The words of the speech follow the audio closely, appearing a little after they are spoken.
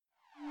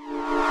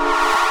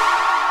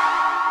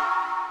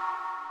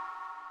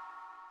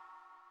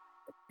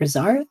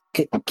Rizara,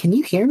 can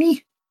you hear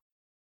me?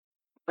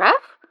 Ref?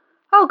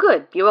 Oh,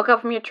 good. You woke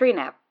up from your tree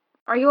nap.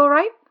 Are you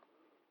alright?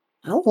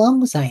 How long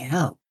was I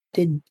out?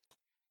 Did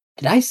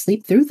I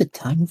sleep through the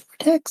time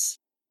vortex?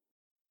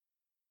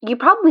 You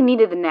probably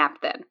needed the nap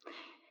then.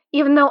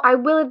 Even though I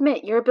will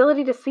admit your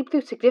ability to sleep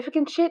through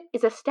significant shit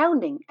is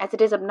astounding as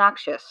it is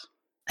obnoxious.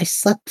 I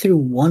slept through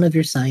one of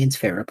your science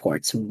fair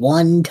reports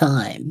one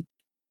time.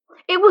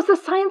 It was the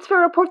science fair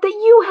report that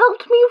you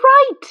helped me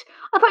write!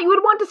 I thought you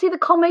would want to see the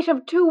culmination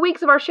of 2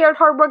 weeks of our shared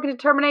hard work and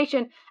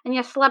determination, and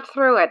you slept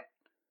through it.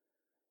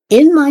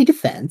 In my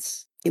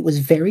defense, it was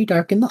very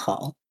dark in the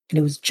hall, and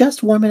it was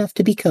just warm enough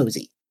to be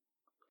cozy.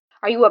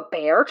 Are you a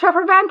bear,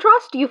 Trevor Van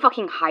Trost? Do you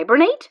fucking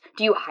hibernate?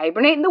 Do you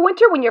hibernate in the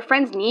winter when your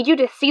friends need you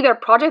to see their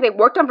project they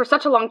worked on for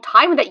such a long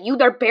time and that you,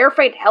 their bear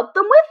friend, helped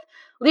them with?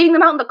 Leaving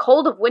them out in the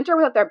cold of winter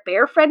without their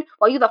bear friend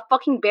while you, the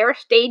fucking bear,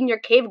 stayed in your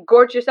cave,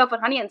 gorged yourself in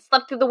honey, and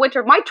slept through the winter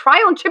of my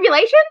trial and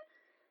tribulation?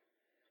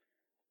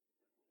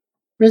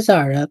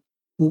 Rizara,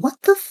 what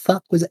the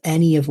fuck was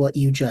any of what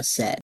you just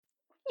said?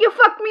 You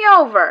fucked me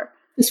over!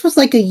 This was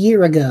like a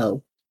year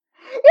ago.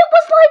 It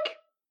was like...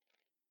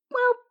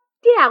 Well,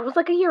 yeah, it was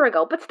like a year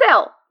ago, but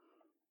still.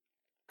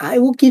 I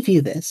will give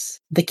you this.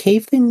 The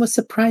cave thing was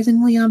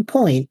surprisingly on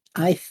point.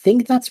 I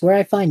think that's where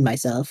I find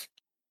myself.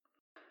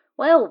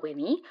 Well,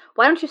 Winnie,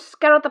 why don't you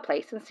scout out the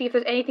place and see if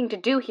there's anything to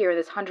do here in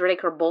this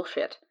 100-acre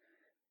bullshit?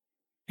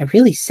 I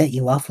really set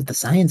you off with the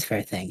science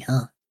fair thing,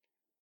 huh?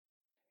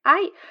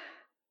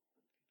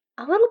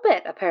 A little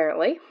bit,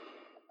 apparently.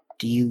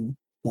 Do you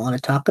want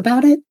to talk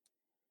about it?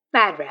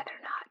 I'd rather not.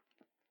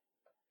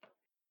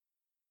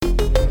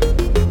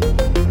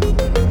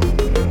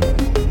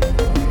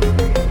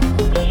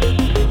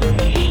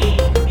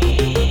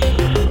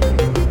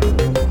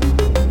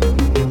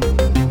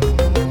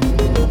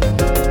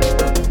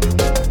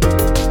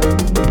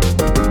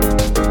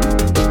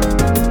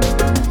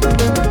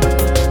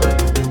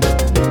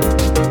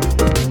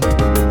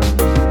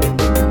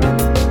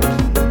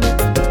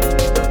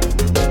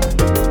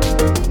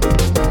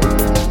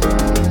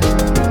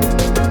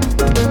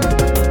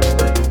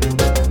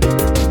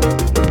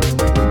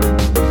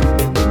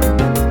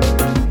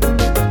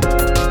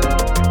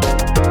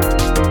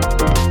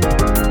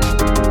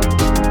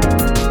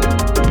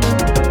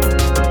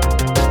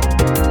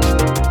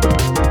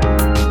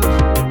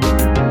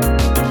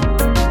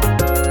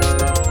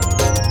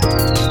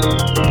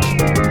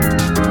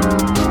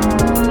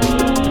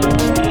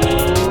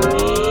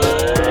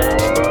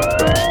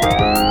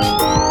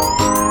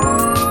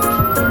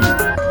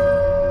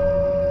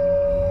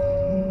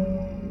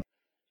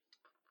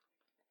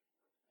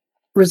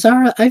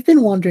 Rizara, I've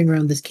been wandering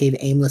around this cave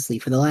aimlessly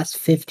for the last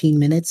 15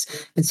 minutes,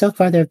 and so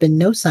far there have been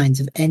no signs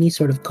of any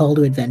sort of call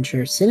to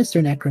adventure,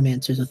 sinister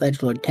necromancers with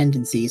edgelord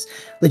tendencies,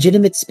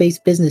 legitimate space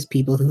business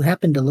people who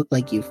happen to look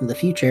like you from the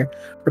future,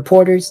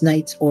 reporters,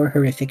 knights, or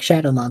horrific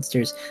shadow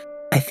monsters.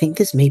 I think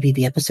this may be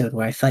the episode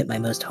where I fight my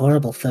most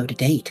horrible foe to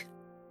date.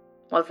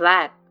 What's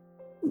that?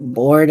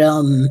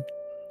 Boredom.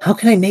 How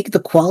can I make the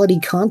quality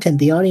content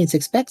the audience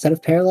expects out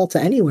of Parallel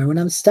to Anywhere when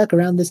I'm stuck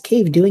around this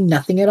cave doing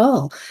nothing at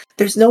all?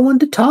 There's no one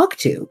to talk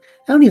to.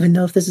 I don't even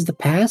know if this is the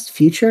past,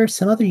 future, or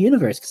some other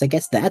universe, because I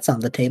guess that's on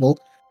the table.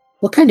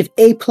 What kind of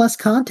A+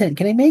 content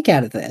can I make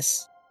out of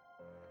this?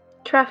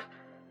 Treff,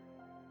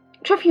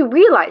 you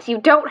realize you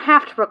don't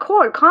have to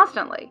record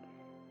constantly.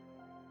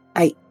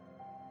 I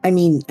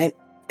mean,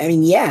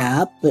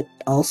 yeah, but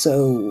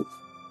also...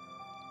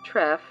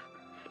 Treff,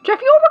 you're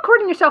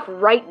recording yourself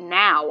right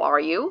now, are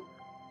you?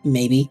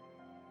 Maybe.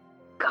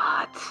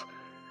 God.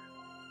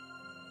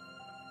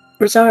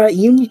 Rizara,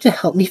 you need to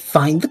help me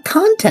find the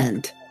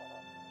content.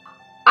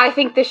 I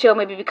think this show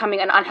may be becoming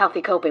an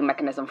unhealthy coping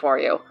mechanism for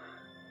you.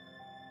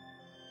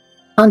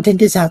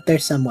 Content is out there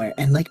somewhere,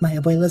 and like my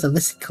abuela's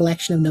illicit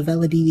collection of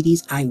novella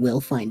DVDs, I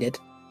will find it.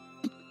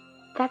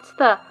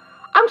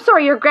 I'm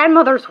sorry, your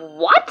grandmother's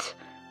what?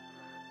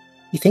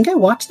 You think I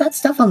watched that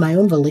stuff on my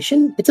own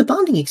volition? It's a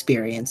bonding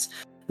experience.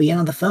 We get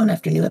on the phone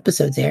after new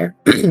episodes air,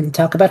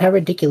 talk about how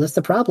ridiculous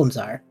the problems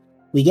are.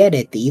 We get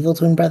it, the evil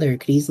twin brother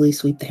could easily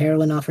sweep the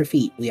heroine off her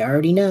feet. We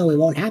already know it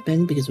won't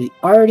happen because we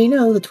already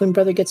know the twin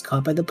brother gets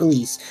caught by the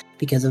police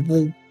because of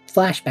the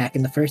flashback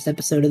in the first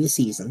episode of the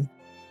season.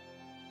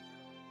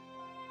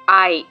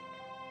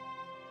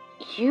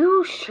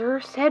 You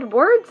sure said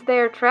words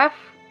there, Treff.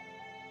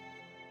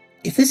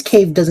 If this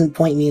cave doesn't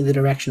point me in the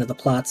direction of the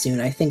plot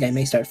soon, I think I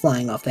may start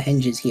flying off the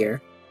hinges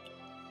here.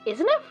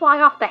 Isn't it fly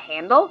off the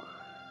handle?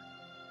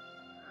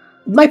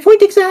 My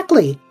point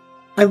exactly!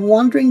 I'm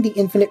wandering the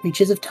infinite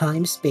reaches of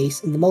time,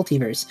 space, and the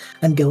multiverse.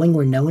 I'm going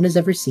where no one has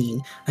ever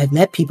seen. I've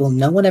met people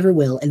no one ever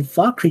will, and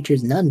fought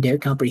creatures none dare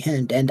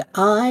comprehend, and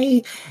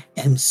I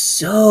am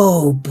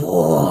so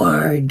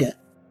bored.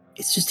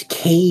 It's just a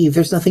cave.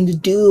 There's nothing to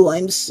do.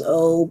 I'm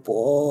so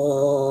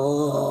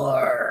bored.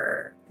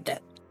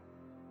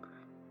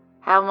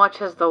 How much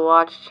has the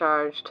watch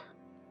charged?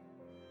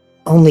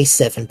 Only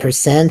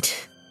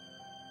 7%.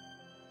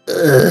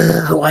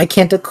 Ugh, why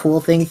can't a cool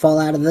thing fall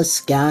out of the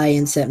sky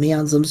and set me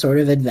on some sort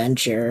of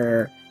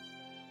adventure?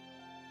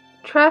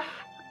 Treff,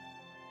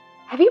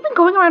 Have you been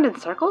going around in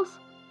circles?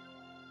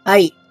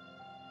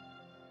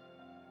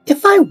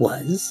 If I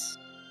was,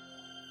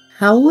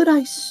 how would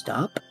I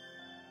stop?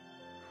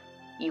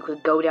 You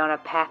could go down a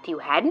path you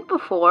hadn't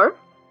before.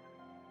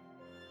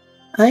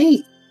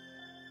 I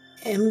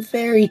am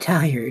very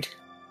tired.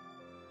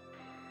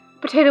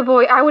 Potato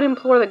Boy, I would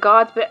implore the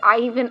gods, but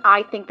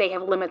I think they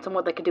have limits on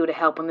what they could do to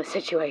help in this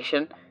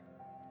situation.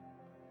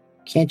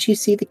 Can't you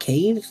see the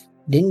cave?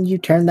 Didn't you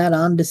turn that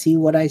on to see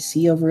what I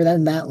see over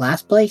in that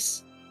last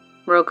place?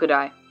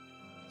 Rokudai.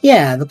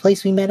 Yeah, the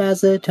place we met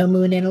as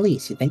Tomu and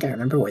Annalise. You think I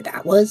remember where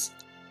that was?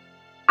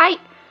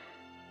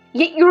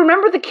 You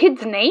remember the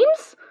kids'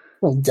 names?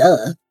 Well,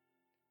 duh.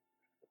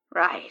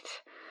 Right.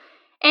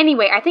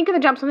 Anyway, I think in the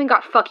jump something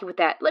got fucky with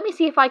that. Let me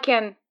see if I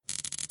can...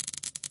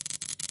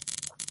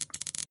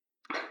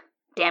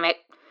 Damn it.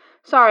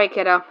 Sorry,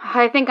 kiddo.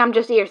 I think I'm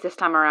just ears this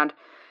time around.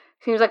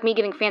 Seems like me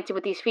getting fancy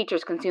with these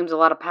features consumes a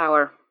lot of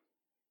power.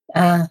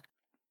 Well,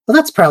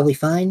 that's probably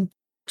fine.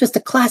 Just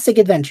a classic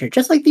adventure,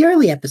 just like the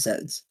early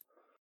episodes.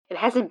 It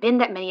hasn't been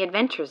that many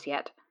adventures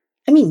yet.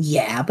 I mean,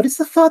 yeah, but it's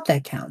the thought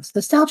that counts.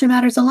 Nostalgia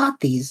matters a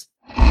lot these.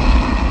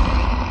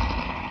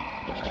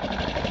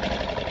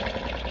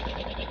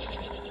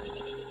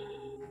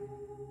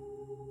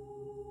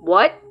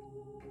 What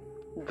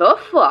the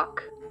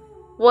fuck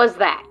was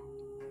that?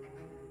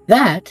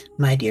 That,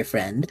 my dear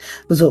friend,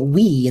 was what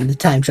we in the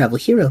Time Travel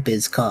Hero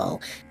biz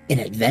call an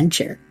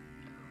adventure.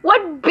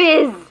 What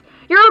biz?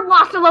 You're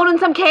lost alone in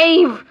some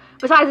cave!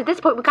 Besides, at this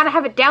point, we gotta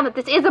have it down that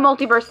this is a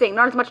multiverse thing,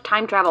 not as much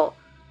time travel.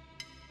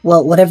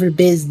 Well, whatever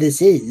biz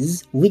this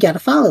is, we gotta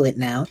follow it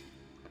now.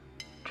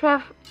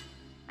 Trev,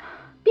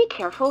 be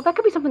careful. That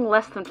could be something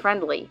less than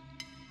friendly.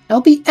 I'll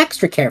be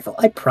extra careful,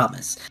 I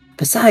promise.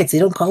 Besides, they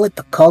don't call it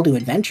the call to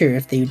adventure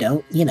if they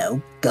don't,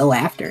 go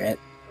after it.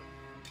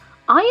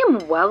 I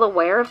am well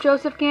aware of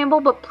Joseph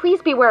Gamble, but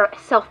please be aware of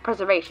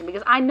self-preservation,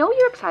 because I know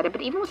you're excited,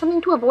 but even with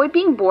something to avoid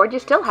being bored, you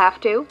still have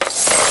to.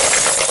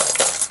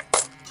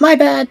 My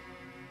bad.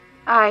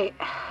 I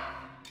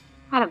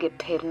don't get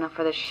paid enough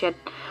for this shit.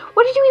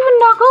 What did you even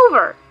knock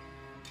over?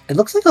 It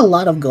looks like a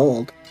lot of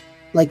gold.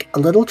 Like a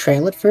little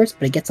trail at first,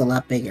 but it gets a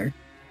lot bigger.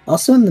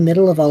 Also in the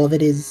middle of all of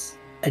it is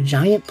a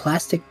giant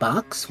plastic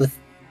box with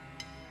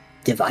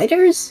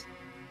dividers?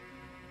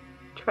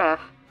 Trev,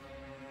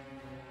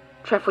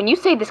 when you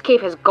say this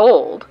cave has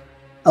gold...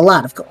 A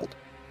lot of gold.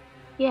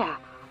 Yeah,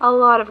 a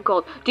lot of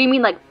gold. Do you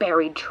mean like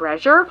buried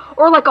treasure?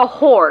 Or like a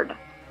hoard?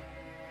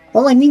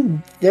 Well, I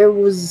mean, there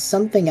was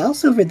something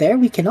else over there.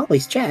 We can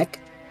always check.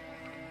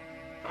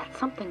 That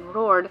something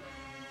roared.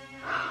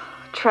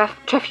 Trev,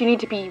 you need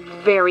to be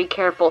very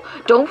careful.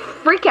 Don't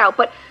freak out,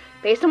 but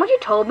based on what you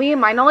told me and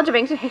my knowledge of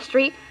ancient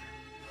history,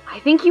 I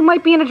think you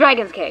might be in a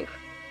dragon's cave.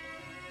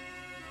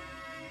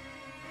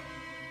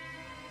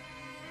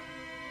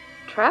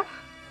 Trev?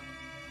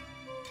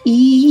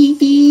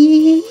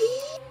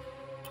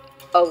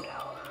 Oh no.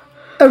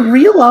 A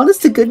real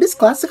honest-to-goodness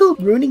classical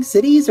ruining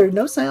cities or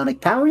no psionic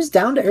powers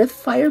down-to-earth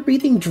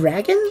fire-breathing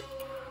dragon?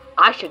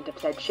 I shouldn't have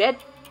said shit.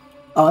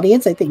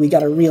 Audience, I think we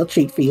got a real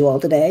treat for you all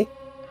today.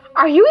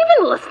 Are you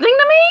even listening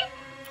to me?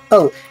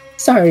 Oh,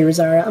 sorry,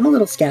 Rosara. I'm a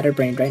little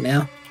scatterbrained right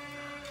now.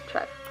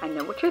 Trev, I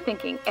know what you're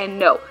thinking, and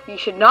no, you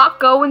should not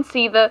go and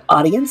see the...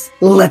 Audience,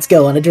 let's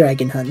go on a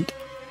dragon hunt.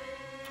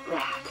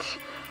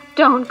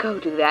 Don't go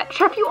do that.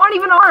 Trev, you aren't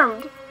even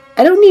armed.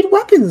 I don't need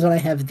weapons when I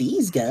have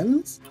these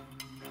guns.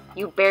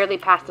 You barely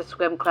passed the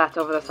swim class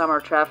over the summer,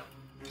 Trev.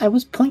 I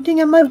was pointing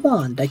at my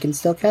wand. I can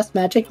still cast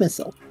magic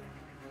missile.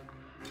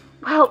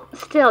 Well,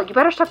 still, you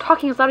better stop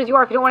talking as loud as you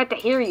are if you don't want it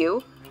to hear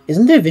you.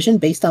 Isn't their vision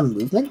based on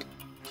movement?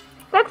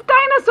 That's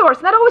dinosaurs,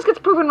 and that always gets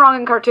proven wrong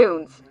in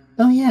cartoons.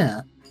 Oh,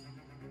 yeah.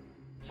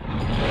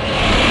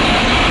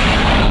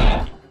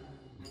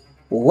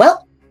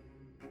 Well.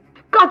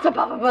 Gods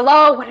above and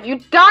below, what have you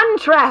done,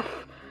 Trev?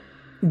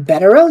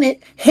 Better own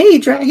it. Hey,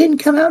 dragon,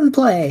 come out and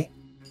play.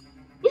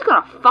 He's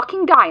gonna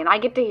fucking die, and I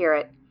get to hear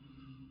it.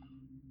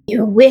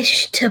 You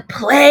wish to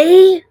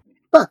play?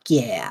 Fuck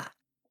yeah.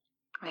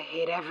 I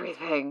hate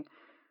everything.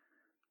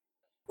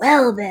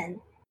 Well then,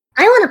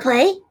 I want to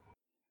play.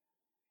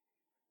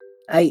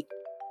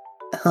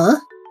 Huh?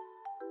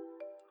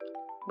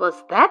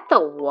 Was that the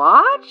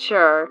watch,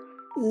 or...?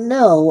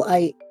 No,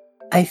 I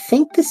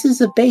think this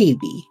is a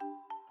baby.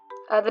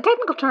 The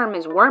technical term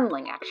is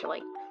wormling,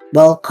 actually.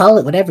 Well, call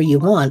it whatever you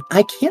want.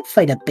 I can't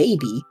fight a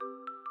baby.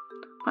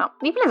 Well,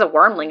 even as a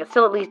wormling, it's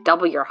still at least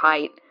double your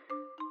height.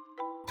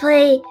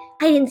 Play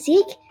hide and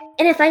seek,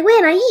 and if I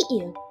win, I eat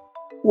you.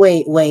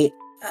 Wait.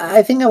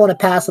 I think I want to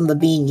pass on the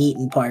being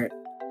eaten part.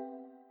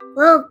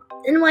 Well,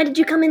 then why did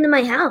you come into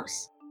my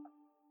house?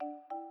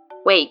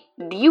 Wait,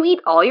 do you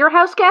eat all your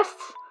house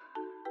guests?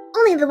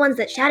 Only the ones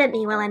that shout at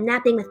me while I'm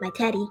napping with my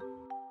teddy.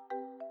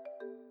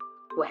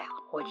 Well,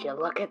 would you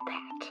look at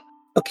that?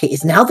 Okay,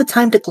 is now the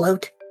time to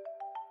gloat?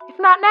 If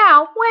not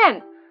now,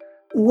 when?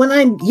 When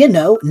I'm,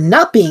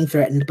 not being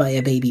threatened by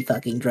a baby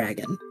fucking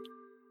dragon.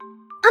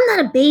 I'm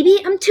not a baby,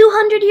 I'm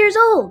 200 years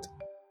old.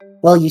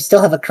 Well, you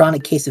still have a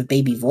chronic case of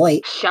baby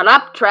voice. Shut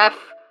up, Trev.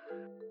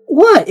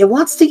 What? It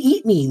wants to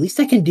eat me. Least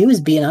I can do is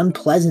be an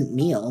unpleasant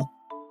meal.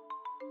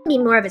 Be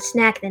more of a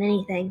snack than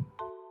anything.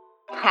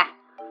 Ha!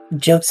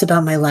 Jokes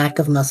about my lack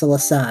of muscle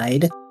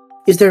aside,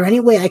 is there any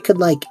way I could,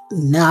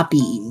 not be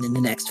eaten in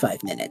the next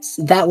 5 minutes?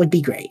 That would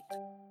be great.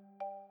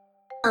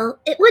 Well,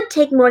 it would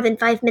take more than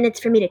 5 minutes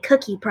for me to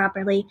cook you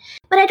properly,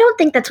 but I don't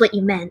think that's what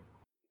you meant.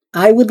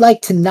 I would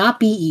like to not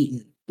be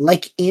eaten,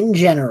 in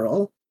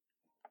general.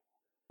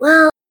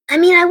 Well, I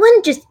mean, I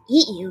wouldn't just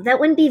eat you. That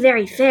wouldn't be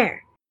very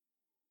fair.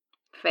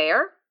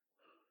 Fair?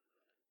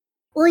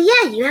 Well,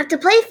 yeah, you have to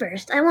play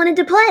first. I wanted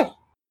to play.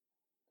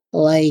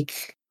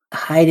 Like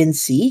hide and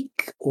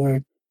seek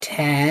or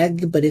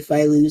tag, but if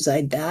I lose,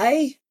 I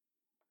die?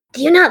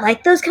 Do you not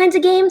like those kinds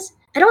of games?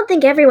 I don't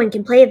think everyone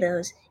can play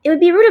those. It would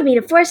be rude of me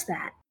to force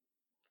that.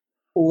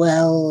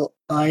 Well,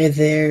 are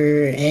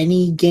there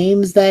any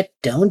games that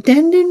don't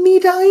end in me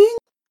dying?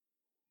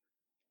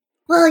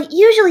 Well,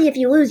 usually if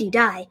you lose, you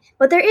die,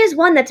 but there is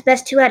one that's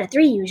best 2 out of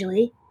 3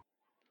 usually.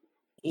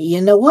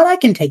 You know what? I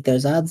can take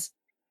those odds.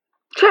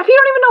 Trev, you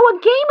don't even know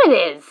what game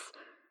it is!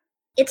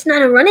 It's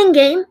not a running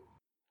game.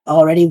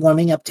 Already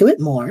warming up to it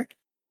more.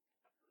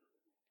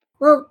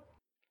 Well,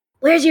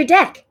 where's your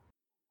deck?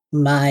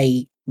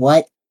 My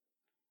what?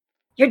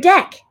 Your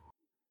deck.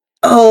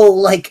 Oh,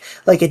 like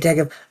a deck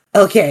of...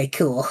 Okay,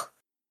 cool.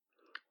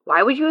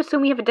 Why would you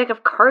assume we have a deck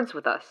of cards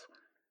with us?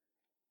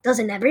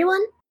 Doesn't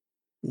everyone?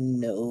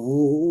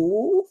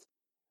 No.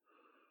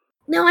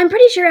 No, I'm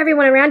pretty sure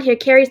everyone around here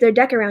carries their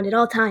deck around at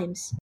all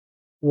times.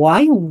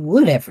 Why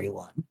would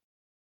everyone?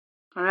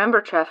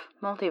 Remember, Trev,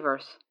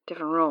 multiverse,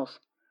 different rules.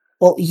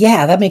 Well,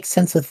 yeah, that makes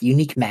sense with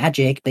unique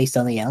magic based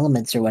on the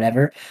elements or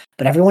whatever,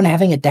 but everyone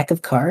having a deck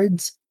of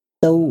cards?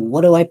 So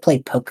what do I play,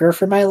 poker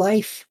for my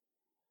life?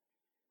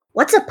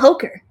 What's a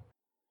poker?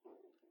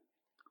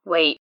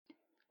 Wait,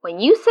 when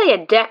you say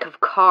a deck of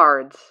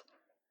cards...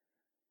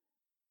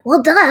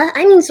 Well, duh,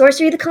 I mean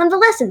Sorcery the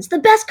Convalescence, the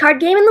best card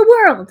game in the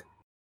world!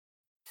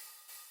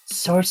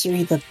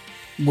 Sorcery the...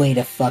 Wait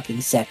a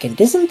fucking second,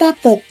 isn't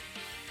that the...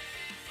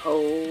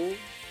 Holy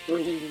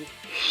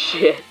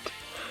shit.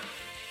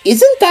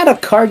 Isn't that a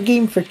card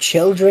game for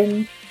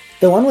children?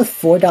 The one with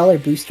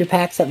 $4 booster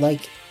packs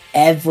at,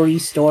 every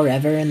store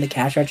ever in the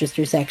cash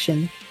register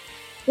section?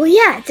 Well,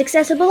 yeah, it's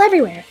accessible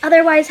everywhere.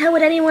 Otherwise, how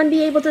would anyone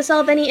be able to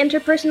solve any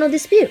interpersonal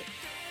dispute?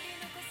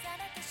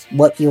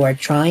 What you are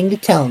trying to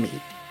tell me,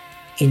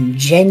 in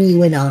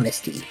genuine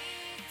honesty,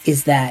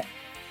 is that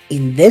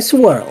in this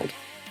world,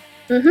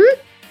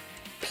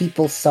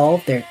 people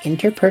solve their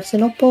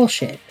interpersonal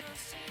bullshit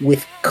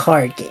with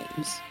card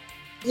games.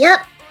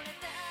 Yep.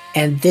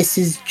 And this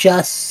is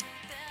just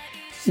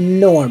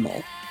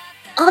normal.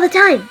 All the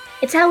time.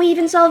 It's how we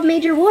even solve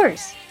major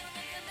wars.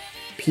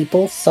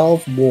 People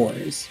solve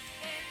wars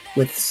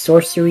with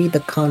Sorcery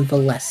the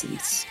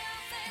Convalescence.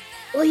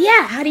 Well,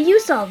 yeah, how do you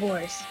solve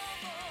wars?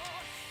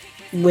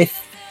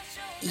 With,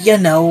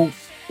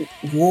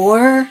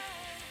 war?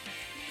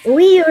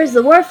 We use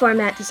the war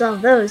format to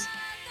solve those.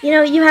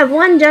 You have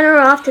one general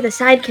off to the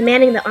side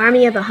commanding the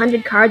army of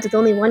 100 cards with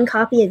only one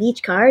copy of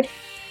each card.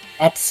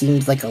 That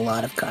seems like a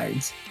lot of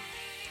cards.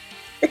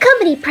 The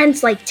company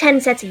prints 10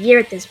 sets a year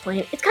at this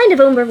point. It's kind of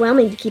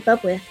overwhelming to keep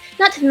up with,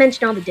 not to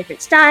mention all the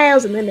different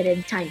styles and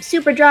limited time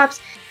super drops.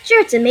 Sure,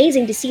 it's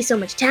amazing to see so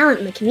much talent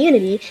in the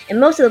community, and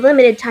most of the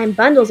limited time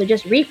bundles are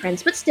just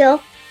reprints, but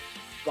still.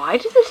 Why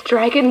does this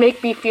dragon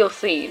make me feel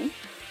seen?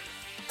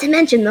 To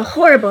mention the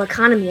horrible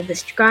economy of the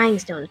Scrying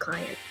Stone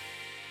client.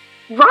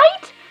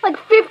 Right?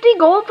 50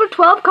 gold for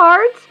 12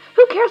 cards?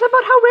 Who cares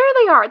about how rare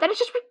they are? That is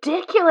just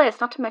ridiculous,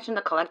 not to mention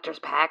the collector's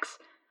packs.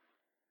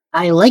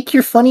 I like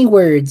your funny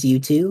words, you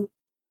two.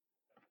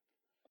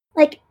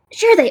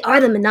 Sure they are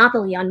the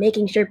monopoly on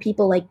making sure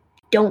people,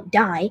 don't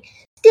die.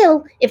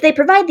 Still, if they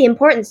provide the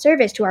important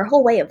service to our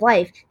whole way of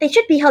life, they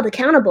should be held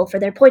accountable for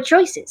their poor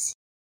choices.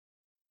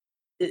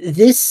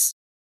 This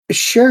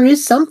sure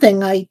is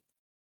something I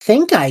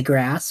think I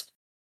grasp.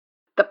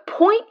 The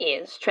point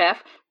is, Trev,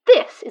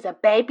 this is a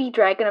baby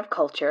dragon of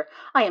culture.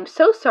 I am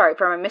so sorry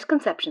for my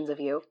misconceptions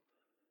of you.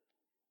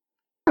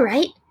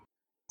 Alright.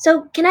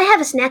 So, can I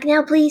have a snack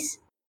now, please?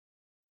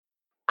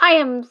 I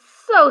am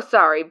so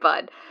sorry,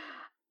 bud.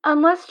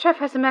 Unless Trev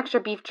has some extra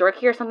beef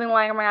jerky or something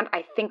lying around,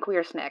 I think we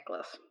are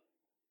snackless.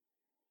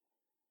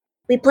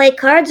 We play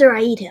cards or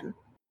I eat him.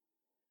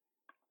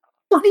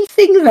 Funny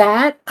thing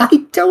that,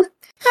 I don't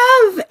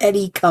have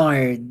any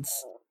cards.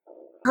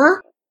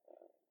 Huh?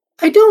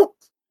 I don't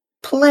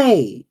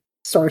play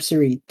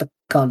Sorcery the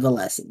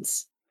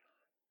Convalescence.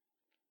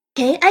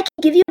 Okay, I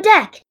can give you a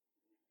deck.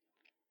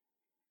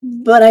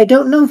 But I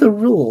don't know the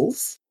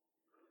rules.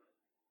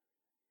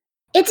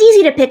 It's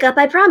easy to pick up,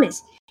 I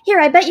promise. Here,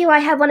 I bet you I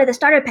have one of the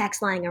starter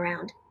packs lying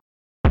around.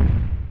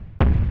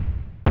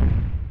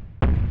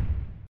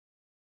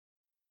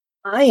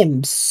 I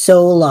am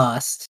so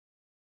lost.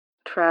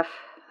 Trev,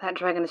 that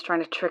dragon is trying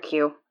to trick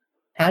you.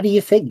 How do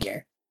you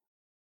figure?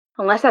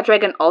 Unless that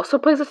dragon also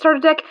plays a starter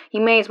deck,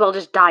 you may as well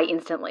just die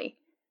instantly.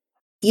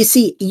 You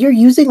see, you're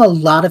using a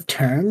lot of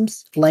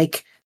terms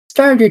like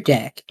starter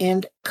deck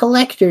and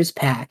collector's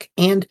pack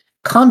and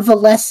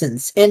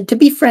Convalescence. And to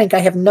be frank, I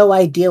have no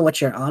idea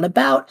what you're on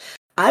about.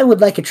 I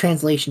would like a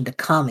translation to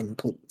common,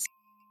 please.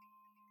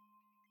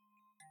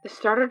 The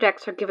starter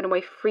decks are given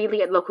away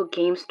freely at local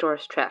game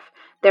stores, Treff.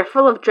 They're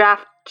full of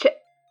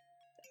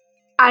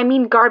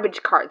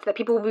garbage cards that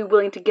people will be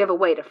willing to give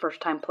away to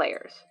first-time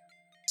players.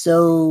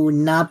 So,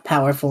 not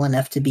powerful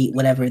enough to beat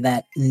whatever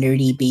that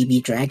nerdy baby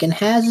dragon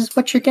has is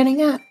what you're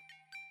getting at?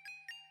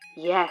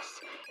 Yes.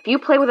 If you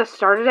play with a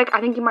starter deck,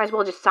 I think you might as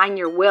well just sign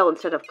your will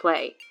instead of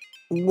play.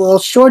 Well,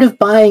 short of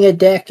buying a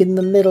deck in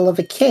the middle of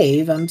a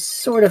cave, I'm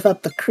sort of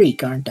up the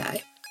creek, aren't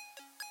I?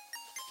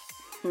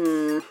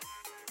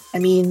 I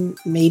mean,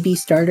 maybe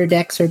starter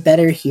decks are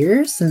better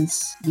here,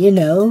 since, you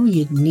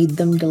need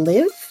them to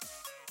live?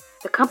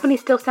 The company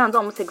still sounds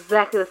almost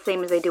exactly the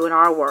same as they do in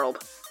our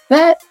world.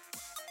 I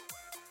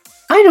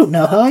don't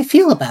know how I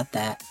feel about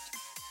that.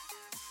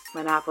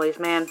 Monopolies,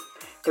 man.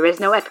 There is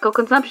no ethical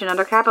consumption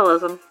under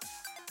capitalism.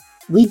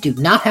 We do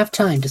not have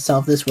time to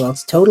solve this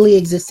world's totally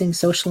existing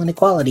social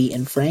inequality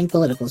and fraying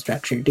political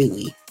structure, do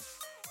we?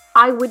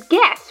 I would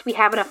guess we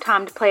have enough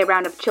time to play a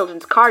round of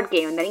children's card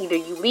game and then either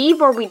you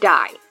leave or we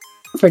die.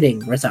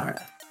 Comforting,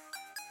 Razara.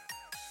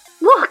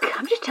 Look,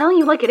 I'm just telling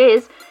you like it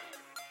is.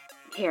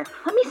 Here,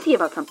 let me see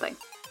about something.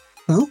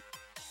 Huh?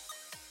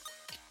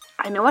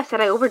 I know I said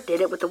I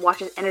overdid it with the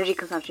watch's energy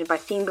consumption by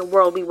seeing the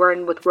world we were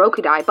in with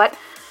Rokudai, but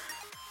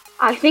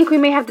I think we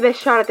may have the best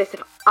shot at this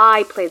if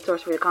I played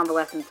Sorcery of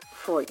Convalescence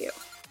for you.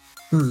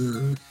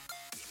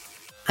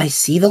 I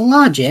see the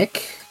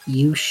logic.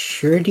 You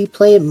sure do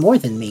play it more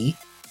than me.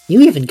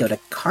 You even go to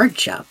card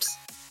shops.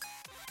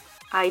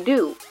 I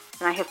do,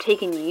 and I have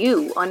taken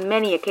you on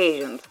many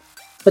occasions.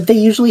 But they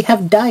usually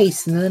have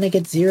dice, and then I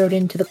get zeroed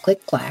into the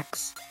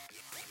click-clacks.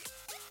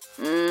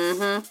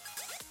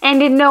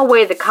 And in no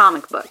way the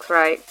comic books,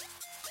 right?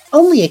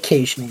 Only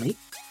occasionally.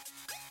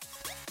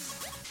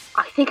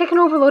 I think I can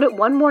overload it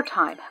one more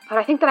time, but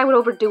I think that I would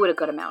overdo it a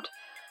good amount.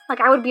 Like,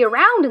 I would be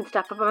around and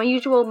stuff, but my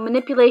usual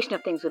manipulation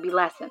of things would be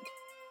lessened.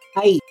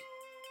 I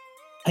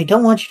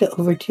don't want you to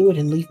overdo it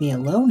and leave me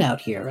alone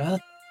out here,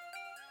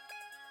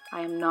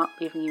 I am not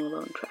leaving you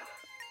alone, Treff.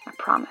 I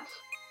promise.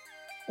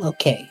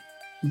 Okay,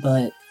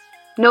 but...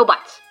 No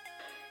buts.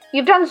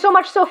 You've done so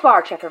much so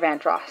far, Trevor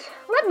Vantros.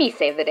 Let me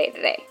save the day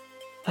today.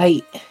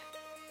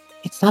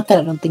 It's not that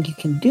I don't think you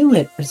can do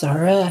it,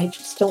 Razara. I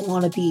just don't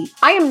want to be...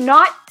 I'm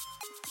not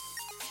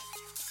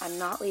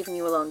leaving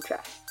you alone,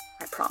 Treff.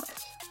 I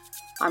promise.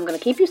 I'm gonna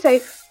keep you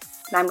safe,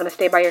 and I'm gonna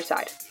stay by your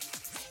side.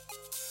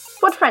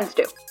 What friends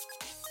do.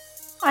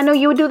 I know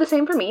you would do the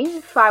same for me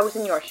if I was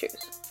in your shoes.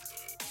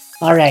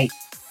 Alright.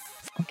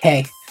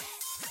 Okay.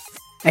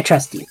 I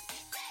trust you.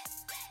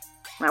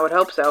 I would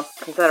hope so,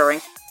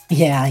 considering.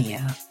 Yeah.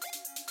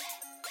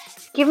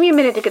 Give me a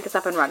minute to get this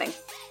up and running.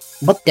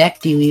 What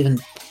deck do you even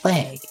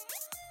play?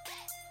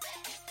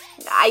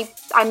 I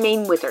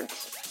main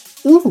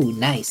wizards. Ooh,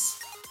 nice.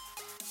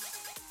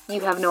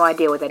 You have no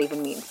idea what that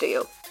even means, do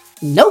you?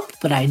 Nope,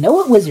 but I know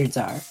what wizards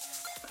are.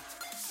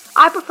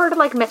 I prefer to,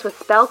 mess with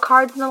spell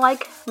cards and the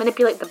like,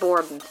 manipulate the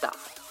board and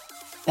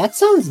stuff. That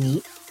sounds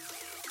neat.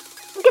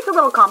 It gets a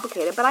little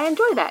complicated, but I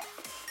enjoy that.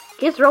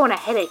 Gives Rowan a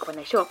headache when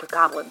they show up with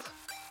goblins.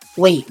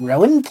 Wait,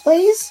 Rowan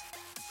plays?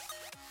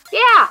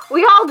 Yeah,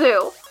 we all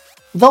do.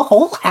 The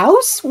whole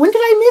house? When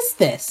did I miss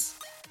this?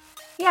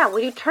 Yeah,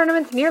 we do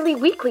tournaments nearly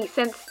weekly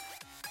since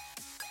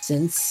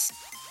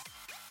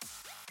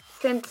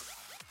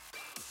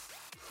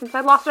I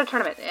lost our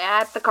tournament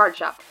at the card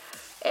shop.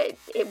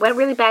 It went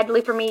really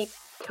badly for me,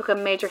 took a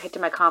major hit to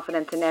my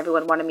confidence, and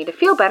everyone wanted me to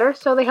feel better,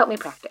 so they helped me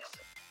practice.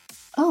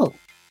 Oh.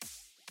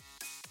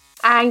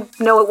 I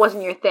know it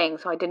wasn't your thing,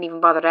 so I didn't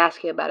even bother to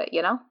ask you about it,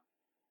 you know?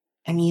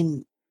 I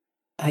mean,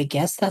 I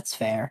guess that's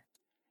fair.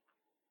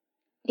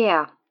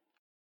 Yeah.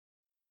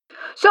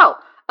 So,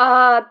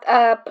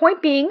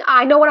 point being,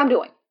 I know what I'm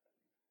doing.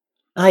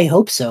 I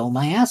hope so.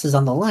 My ass is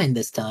on the line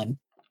this time.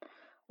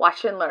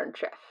 Watch and learn,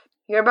 Treff.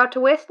 You're about to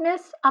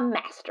witness a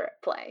master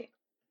at play.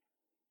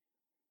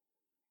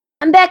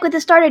 I'm back with the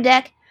starter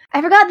deck.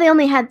 I forgot they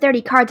only had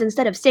 30 cards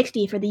instead of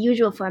 60 for the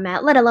usual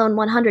format, let alone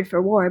 100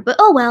 for war, but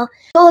oh well.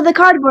 Soul of the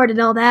cardboard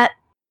and all that.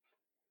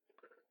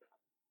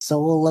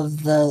 Soul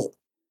of the...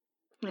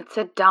 It's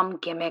a dumb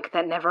gimmick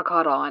that never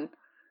caught on.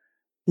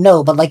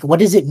 No, but what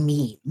does it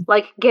mean?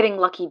 Like getting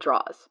lucky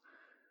draws.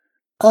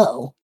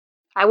 Oh.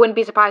 I wouldn't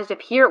be surprised if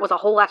here it was a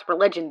whole ass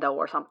religion, though,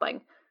 or something.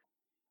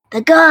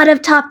 The god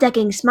of top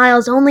decking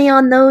smiles only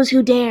on those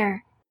who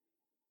dare.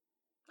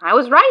 I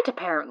was right,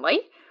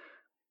 apparently.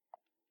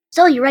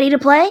 So, you ready to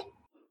play?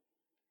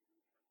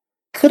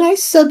 Could I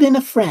sub in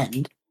a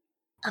friend?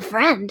 A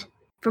friend?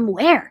 From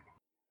where?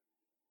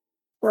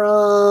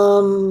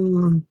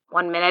 From...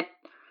 1 minute.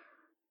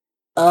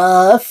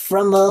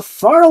 From a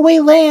faraway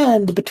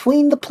land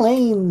between the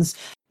plains,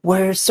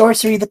 where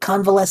Sorcery of the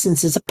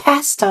Convalescence is a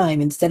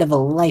pastime instead of a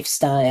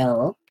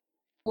lifestyle.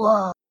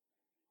 Whoa.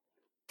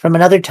 From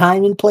another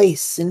time and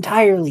place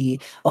entirely,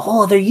 a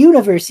whole other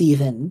universe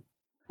even.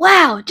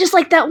 Wow, just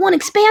like that one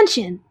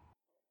expansion.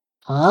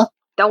 Huh?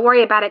 Don't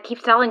worry about it,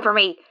 keep selling for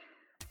me.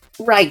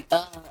 Right,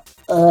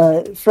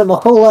 from a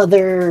whole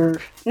other...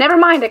 Never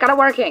mind, I got it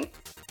working.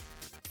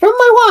 From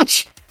my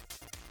watch!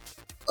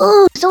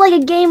 Ooh, so like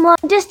a game long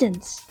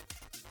distance.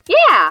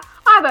 Yeah,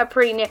 I have a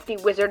pretty nifty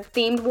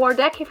wizard-themed war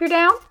deck if you're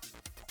down.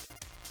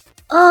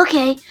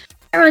 Okay,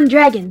 I run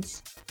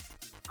dragons.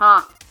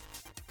 Huh.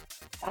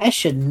 I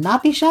should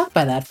not be shocked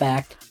by that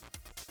fact.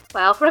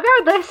 Well,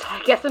 regardless,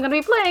 I guess I'm gonna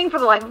be playing for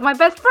the life of my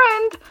best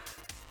friend.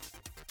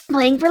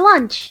 Playing for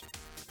lunch.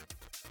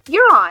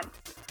 You're on.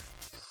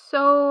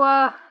 So,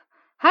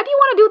 how do you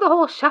want to do the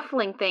whole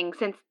shuffling thing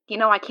since,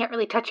 I can't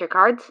really touch your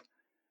cards?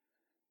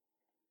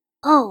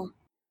 Oh,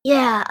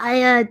 yeah,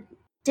 I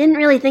didn't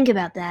really think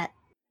about that.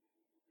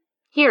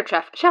 Here,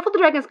 Treff, shuffle the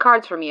dragon's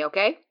cards for me,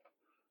 okay?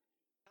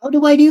 How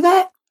do I do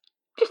that?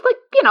 Just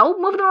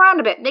move them around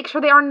a bit. Make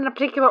sure they aren't in a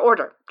particular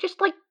order. Just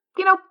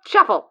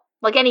shuffle.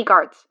 Like any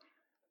cards.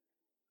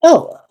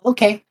 Oh,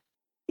 okay.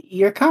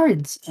 Your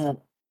cards,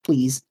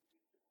 please.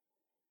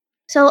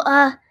 So,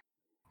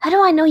 how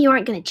do I know you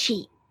aren't gonna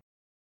cheat?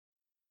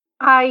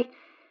 I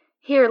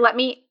think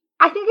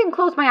I can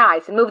close my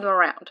eyes and move them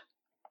around.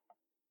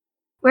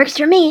 Works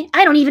for me.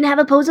 I don't even have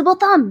opposable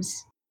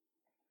thumbs.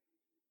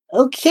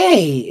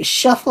 Okay,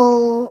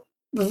 shuffle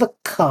the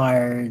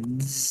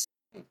cards.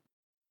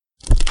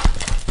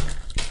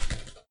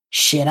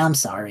 Shit, I'm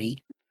sorry.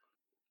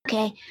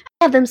 Okay,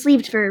 I have them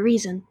sleeved for a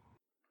reason.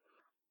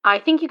 I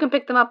think you can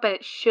pick them up and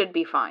it should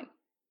be fine.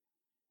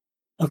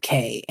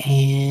 Okay,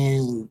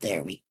 and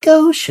there we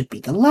go. Should be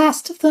the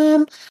last of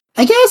them.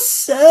 I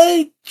guess,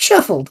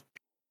 shuffled.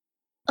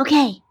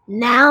 Okay,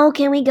 now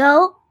can we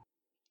go?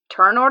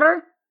 Turn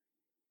order?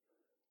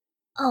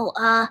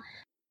 Oh,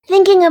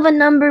 thinking of a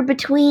number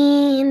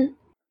between...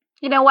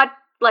 You know what?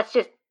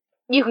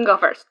 You can go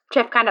first.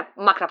 Treff kind of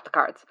mucked up the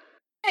cards.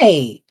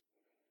 Hey.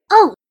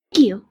 Oh,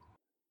 thank you.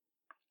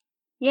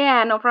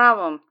 Yeah, no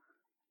problem.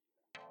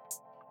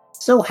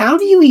 So how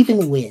do you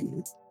even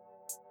win?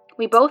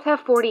 We both have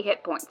 40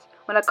 hit points.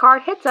 When a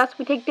card hits us,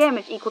 we take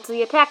damage equal to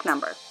the attack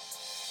number.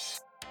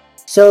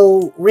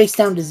 So, race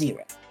down to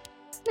 0.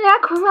 Yeah,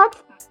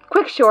 that's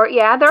quick short,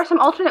 yeah. There are some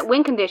alternate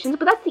win conditions,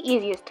 but that's the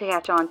easiest to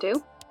catch on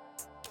to.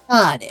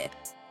 Got it.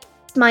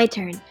 It's my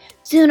turn.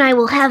 Soon I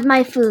will have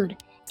my food.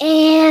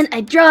 And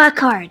I draw a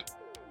card.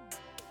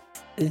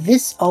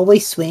 This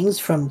always swings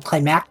from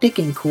climactic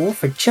and cool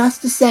for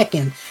just a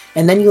second,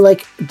 and then you,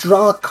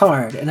 draw a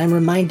card, and I'm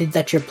reminded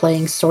that you're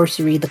playing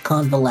Sorcery the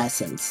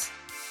Convalescence.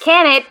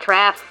 Can it,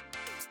 Treff?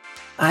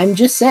 I'm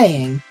just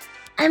saying.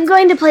 I'm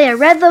going to play a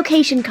red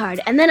location card,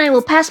 and then I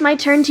will pass my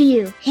turn to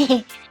you.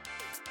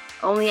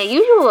 Only a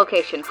usual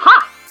location.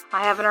 Ha!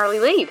 I have an early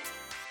lead.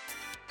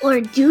 Or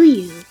do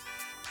you?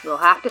 We'll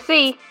have to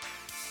see.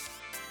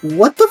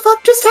 What the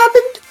fuck just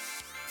happened?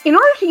 In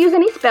order to use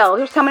any spells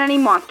or summon any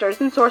monsters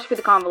in Sorcery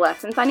the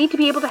Convalescence, I need to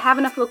be able to have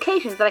enough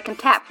locations that I can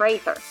tap for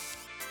Aether.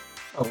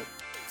 Oh.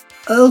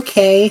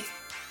 Okay.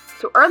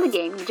 So early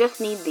game, you just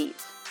need these.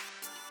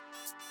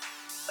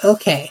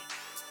 Okay.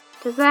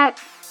 Does that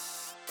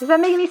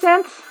make any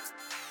sense?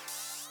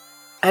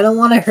 I don't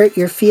want to hurt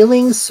your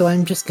feelings, so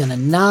I'm just gonna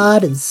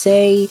nod and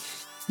say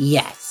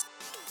yes.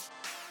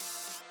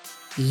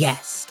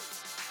 Yes.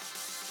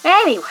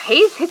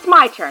 Anyways, it's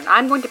my turn.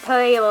 I'm going to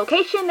play a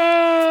location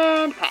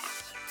and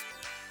pass.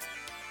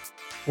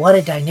 What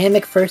a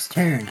dynamic first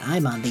turn.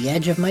 I'm on the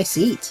edge of my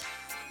seat.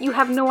 You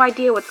have no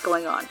idea what's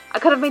going on. I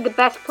could have made the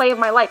best play of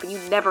my life and you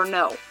never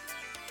know.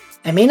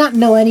 I may not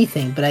know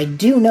anything, but I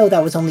do know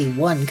that was only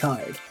one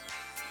card.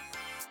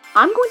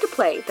 I'm going to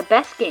play the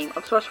best game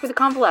of Sorcery the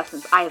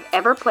Convalescence I have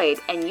ever played,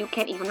 and you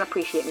can't even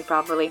appreciate me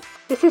properly.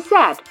 This is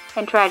sad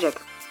and tragic.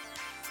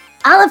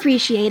 I'll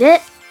appreciate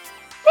it.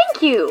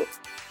 Thank you!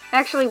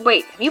 Actually,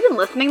 wait, have you been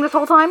listening this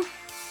whole time?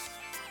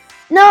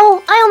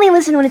 No, I only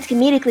listen when it's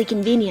comedically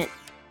convenient.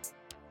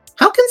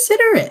 How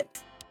considerate.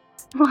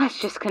 Let's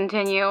just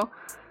continue.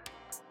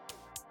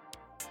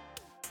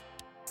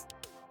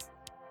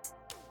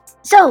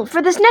 So,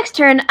 for this next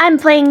turn, I'm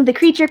playing the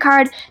creature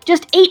card,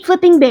 just 8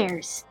 flipping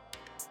bears.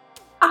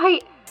 I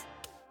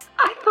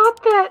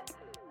thought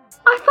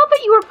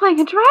that you were playing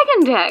a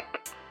dragon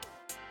deck.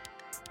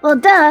 Well,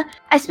 duh,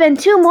 I spend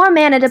 2 more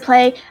mana to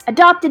play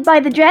Adopted by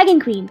the Dragon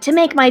Queen to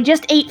make my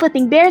just 8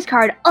 flipping bears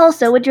card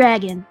also a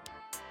dragon.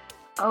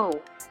 Oh,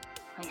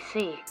 I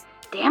see.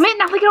 Damn it,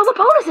 now look at all the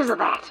bonuses of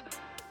that!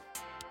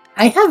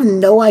 I have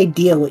no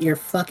idea what you're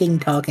fucking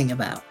talking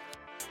about.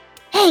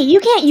 Hey, you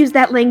can't use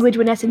that language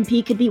when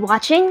S&P could be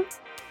watching.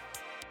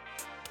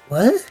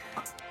 What?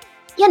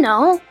 You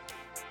know.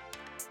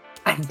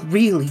 I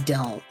really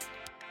don't.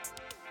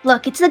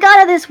 Look, it's the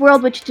god of this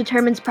world which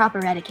determines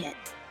proper etiquette.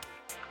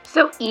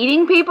 So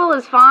eating people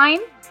is fine?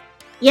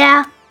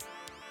 Yeah.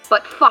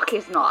 But fuck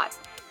is not.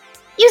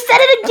 You said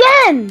it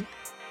again!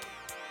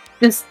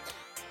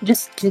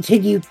 Just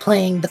continue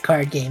playing the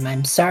card game.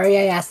 I'm sorry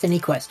I asked any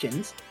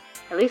questions.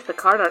 At least the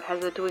card art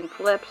has it doing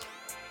flips.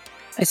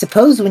 I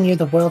suppose when you're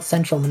the world's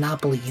central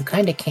monopoly, you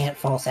kinda can't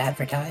false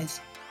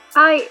advertise.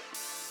 I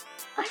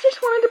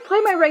just wanted to play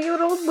my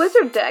regular old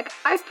wizard deck.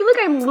 I feel like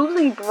I'm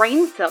losing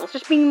brain cells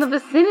just being in the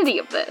vicinity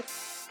of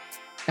this.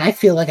 I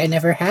feel like I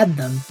never had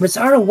them.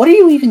 Rosara, what are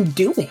you even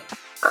doing?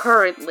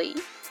 Currently,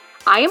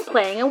 I am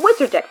playing a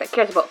wizard deck that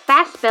cares about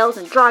fast spells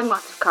and drawing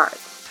lots of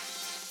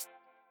cards.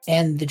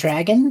 And the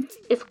dragon?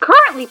 Is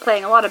currently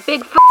playing a lot of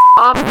big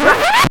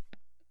off.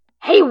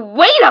 Hey,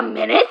 wait a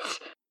minute!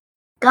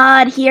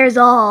 God hears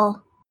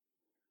all.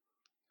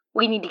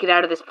 We need to get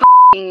out of this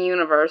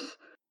universe.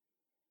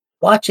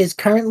 Watch is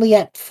currently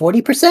at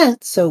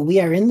 40%, so we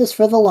are in this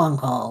for the long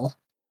haul.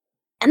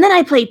 And then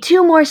I play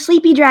 2 more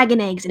sleepy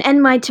dragon eggs and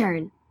end my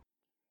turn.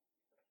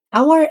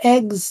 How are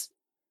eggs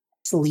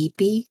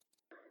sleepy?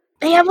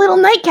 They have little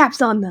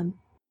nightcaps on them.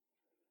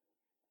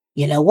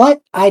 You know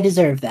what? I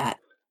deserve that.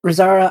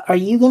 Rosara, are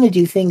you going to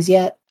do things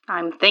yet?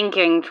 I'm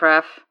thinking,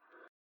 Treff.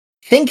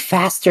 Think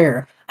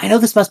faster. I know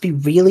this must be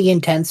really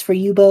intense for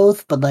you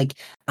both, but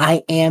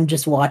I am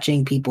just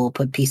watching people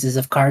put pieces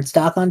of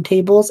cardstock on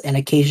tables and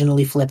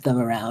occasionally flip them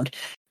around.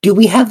 Do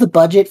we have the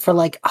budget for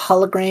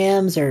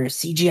holograms or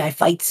CGI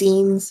fight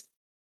scenes?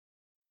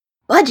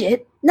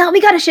 Budget? No,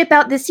 we gotta ship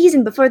out this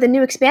season before the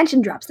new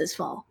expansion drops this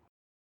fall.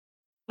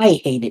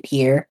 I hate it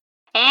here.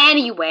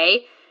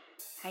 Anyway,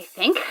 I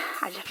think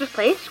I just have to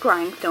play a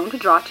Scrying Stone to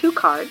draw 2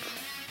 cards.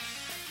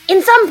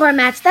 In some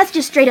formats, that's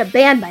just straight up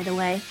banned, by the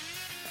way.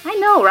 I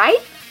know, right?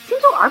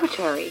 Seems so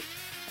arbitrary.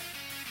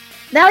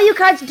 Value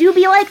cards do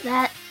be like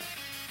that.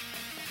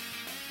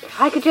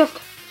 If I could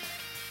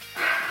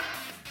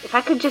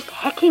just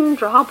hecking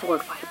draw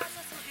board wipe.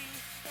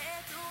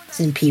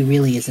 SMP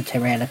really is a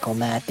tyrannical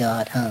mad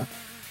god, huh?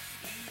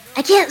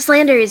 I can't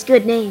slander his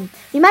good name.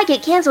 We might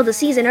get canceled a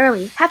season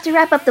early, have to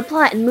wrap up the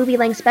plot in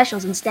movie-length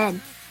specials instead.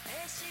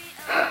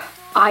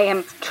 I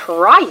am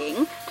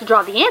trying to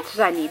draw the answers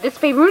I need. This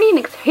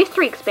Faerunian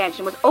history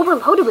expansion was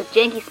overloaded with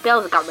janky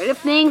spells that got rid of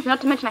things, not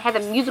to mention I had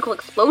the musical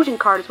explosion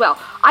card as well.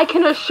 I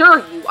can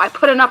assure you I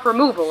put enough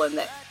removal in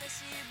this.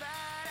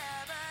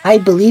 I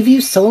believe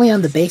you solely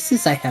on the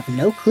basis I have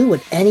no clue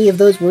what any of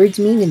those words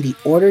mean in the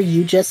order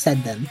you just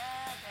said them.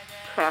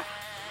 Treff,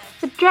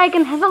 the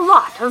dragon has a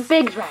lot of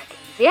big dragons,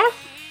 yes?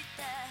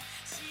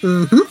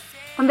 Mm-hmm.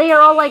 And they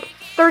are all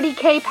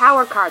 30k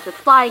power cards with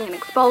flying and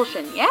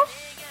expulsion, yes?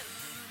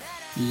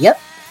 Yep.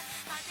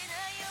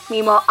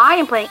 Meanwhile, I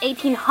am playing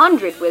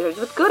 1800 wizards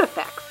with good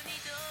effects.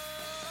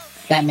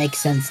 That makes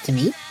sense to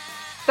me.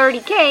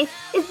 30k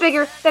is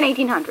bigger than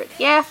 1800,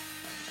 yeah?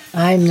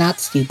 I'm not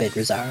stupid,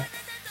 Rosara.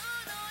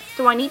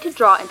 So I need to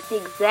draw into the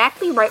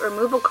exactly right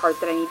removal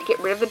cards that I need to get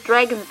rid of the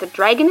dragons that the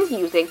dragon is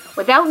using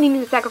without needing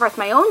to sacrifice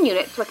my own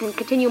unit so I can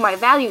continue my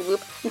value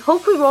loop and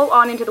hopefully roll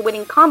on into the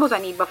winning combos I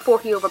need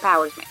before he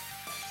overpowers me.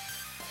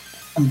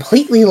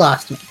 Completely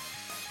lost me.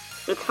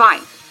 It's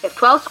fine. If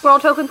 12 squirrel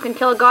tokens can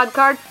kill a god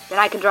card, then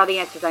I can draw the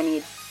answers I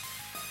need.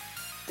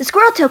 The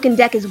squirrel token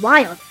deck is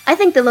wild. I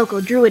think the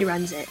local druid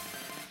runs it.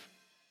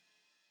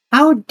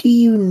 How do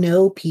you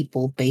know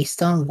people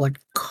based on what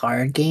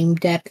card game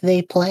deck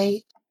they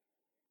play?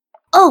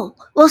 Oh,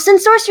 well,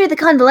 since Sorcery of the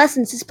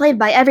Convalescence is played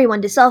by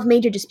everyone to solve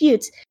major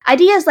disputes,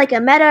 ideas like a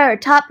meta or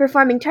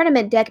top-performing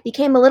tournament deck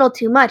became a little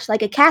too much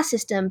like a caste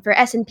system for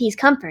S&P's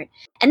comfort,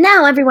 and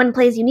now everyone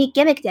plays unique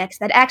gimmick decks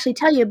that actually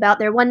tell you about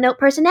their one-note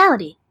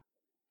personality.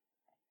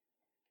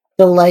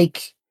 So,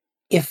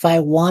 if I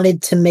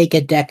wanted to make a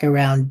deck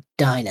around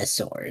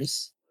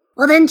dinosaurs.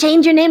 Well, then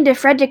change your name to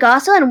Frederick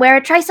Ossel and wear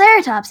a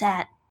Triceratops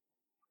hat.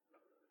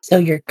 So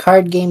your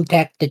card game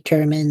deck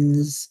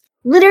determines...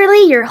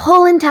 Literally your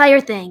whole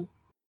entire thing.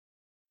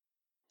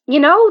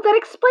 You know, that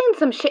explains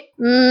some shit.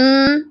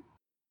 That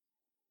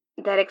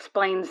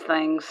explains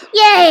things.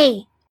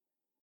 Yay!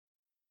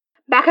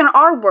 Back in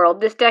our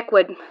world, this deck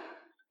would,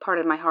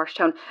 pardon my harsh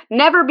tone,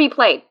 never be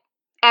played.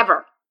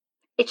 Ever.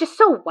 It's just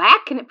so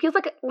whack, and it feels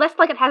less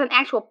like it has an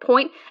actual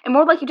point, and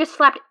more like you just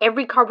slapped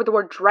every card with the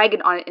word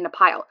dragon on it in a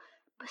pile.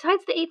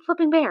 Besides the 8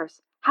 flipping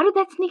bears. How did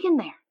that sneak in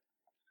there?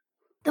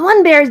 The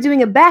one bear is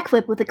doing a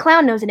backflip with a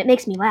clown nose, and it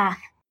makes me laugh.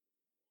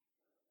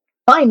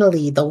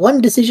 Finally, the one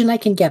decision I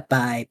can get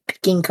by.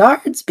 Picking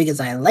cards because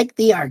I like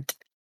the art.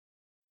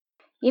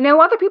 You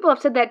know, other people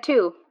have said that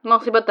too.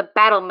 Mostly about the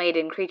Battle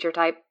Maiden creature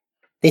type.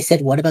 They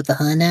said what about the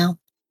Huh now?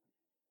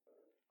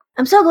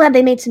 I'm so glad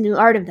they made some new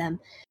art of them.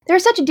 They're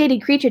such a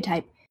dated creature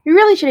type. We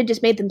really should have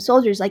just made them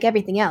soldiers like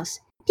everything else.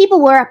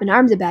 People were up in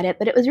arms about it,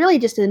 but it was really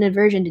just an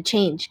aversion to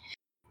change.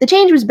 The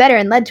change was better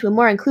and led to a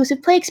more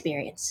inclusive play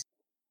experience.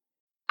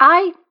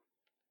 I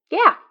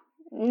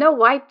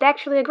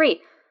actually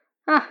agree.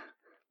 Huh.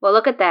 Well,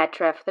 look at that,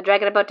 Treff. The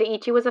dragon about to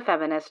eat you is a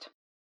feminist.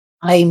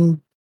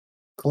 I'm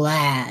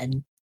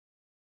glad.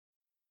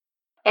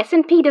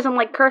 S&P doesn't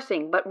like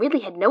cursing, but really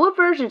had no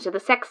aversion to the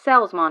sex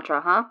sells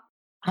mantra, huh?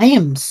 I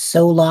am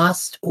so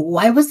lost.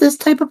 Why was this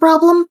type of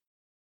problem?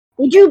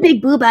 They drew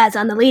big boobas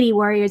on the lady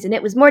warriors, and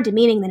it was more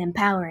demeaning than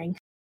empowering.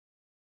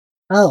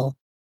 Oh.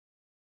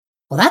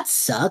 Well, that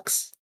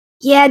sucks.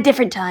 Yeah,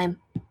 different time.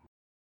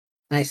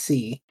 I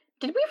see.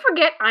 Did we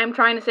forget I'm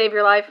trying to save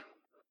your life?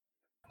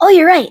 Oh,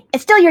 you're right.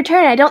 It's still your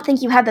turn. I don't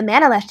think you have the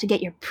mana left to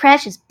get your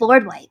precious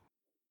board wipe.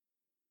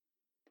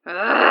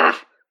 Ugh.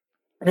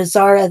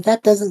 Rosara,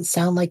 that doesn't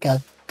sound like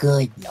a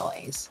good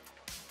noise.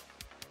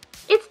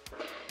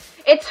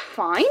 It's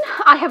fine.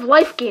 I have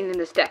life gain in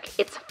this deck.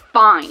 It's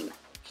fine.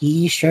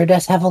 He sure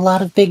does have a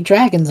lot of big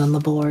dragons on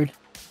the board.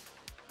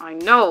 I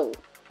know.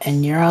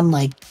 And you're on,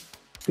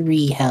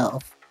 3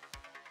 health.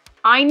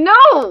 I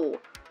know!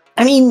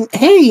 I mean,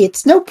 hey,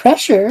 it's no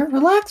pressure.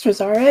 Relax,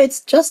 Rosara.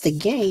 It's just a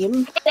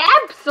game. It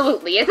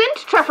absolutely isn't,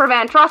 Trevor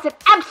Van Trost. It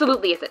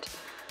absolutely isn't.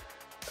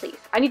 Please,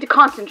 I need to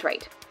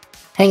concentrate.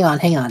 Hang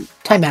on.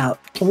 Time out.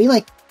 Can we,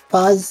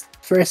 pause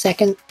for a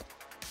second?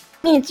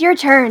 I mean, it's your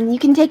turn. You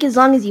can take as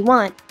long as you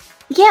want.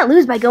 You can't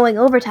lose by going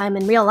overtime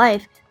in real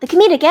life. The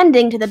comedic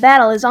ending to the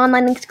battle is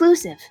online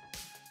exclusive.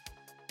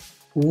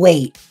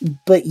 Wait,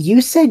 but you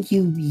said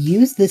you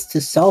use this to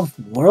solve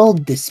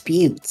world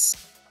disputes.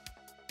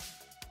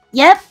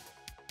 Yep.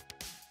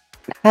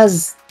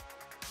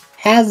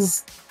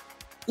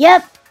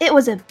 Yep, it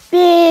was a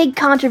big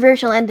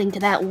controversial ending to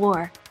that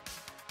war.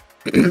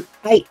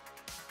 I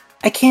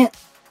can't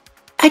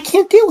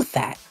deal with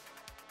that.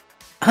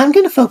 I'm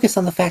gonna focus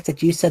on the fact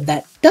that you said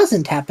that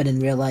doesn't happen in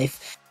real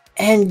life,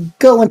 and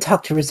go and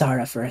talk to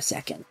Rosara for a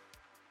second.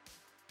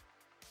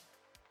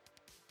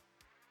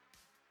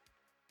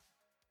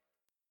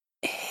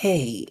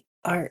 Hey,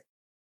 are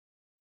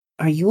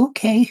you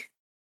okay?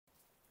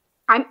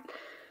 I'm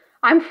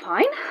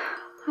fine.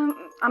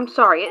 I'm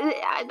sorry.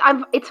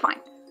 It's fine.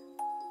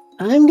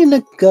 I'm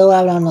gonna go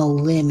out on a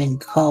limb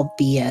and call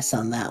BS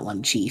on that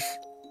one, Chief.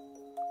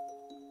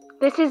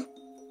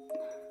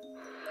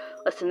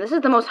 Listen, this is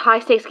the most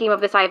high-stakes game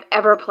of this I have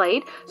ever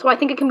played, so I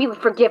think it can be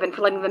forgiven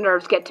for letting the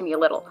nerves get to me a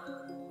little.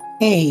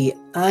 Hey,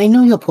 I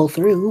know you'll pull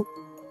through.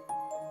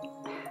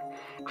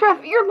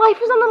 Trev, your life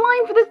is on the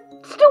line for this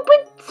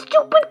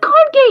stupid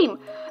card game!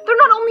 There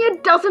are not only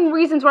a dozen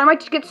reasons where I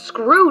might just get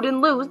screwed and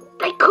lose,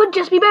 they could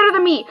just be better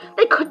than me.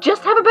 They could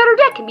just have a better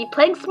deck and be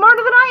playing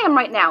smarter than I am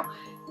right now.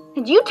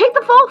 And you take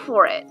the fall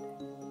for it.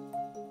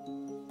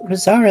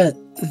 Rosara,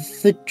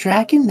 the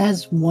dragon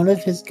has one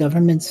of his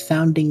government's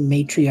founding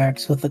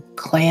matriarchs with a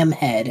clam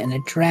head and a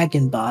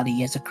dragon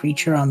body as a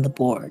creature on the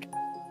board.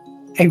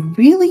 I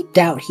really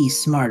doubt he's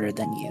smarter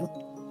than you.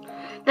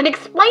 Then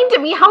explain to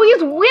me how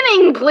he's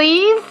winning,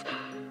 please!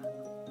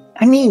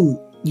 I mean,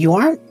 you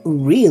aren't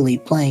really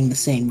playing the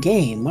same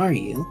game, are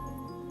you?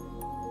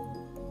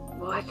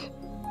 What?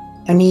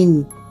 I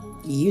mean,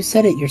 you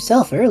said it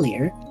yourself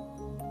earlier.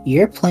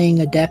 You're playing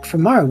a deck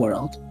from our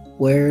world,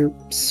 where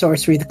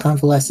Sorcery the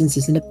Convalescence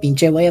isn't a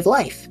pinche way of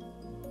life.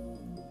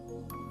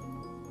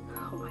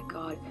 Oh my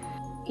god.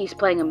 He's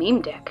playing a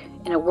meme deck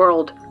in a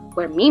world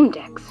where meme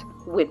decks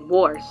win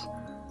wars.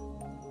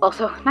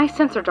 Also, nice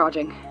sensor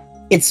dodging.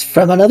 It's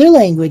from another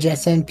language,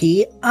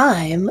 SMP.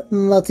 I'm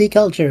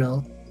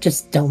multicultural.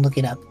 Just don't look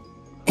it up.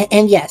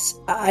 And yes,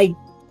 I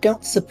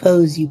don't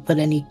suppose you put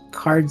any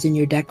cards in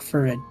your deck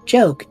for a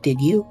joke, did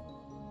you?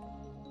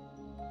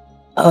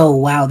 Oh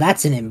wow,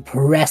 that's an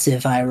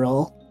impressive eye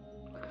roll.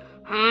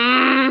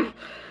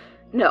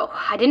 No,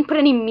 I didn't put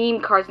any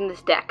meme cards in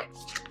this deck.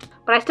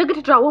 But I still get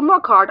to draw one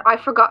more card. I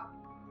forgot.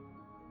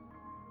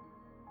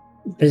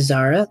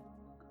 Bizarra?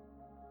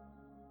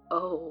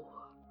 Oh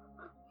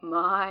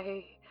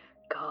my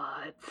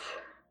gods.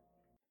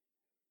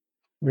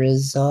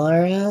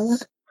 Rizara?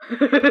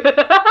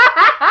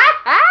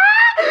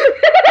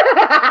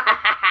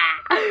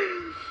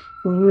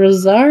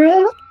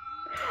 Rosara?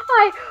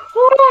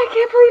 I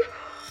can't believe,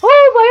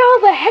 by all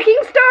the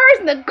hecking stars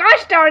and the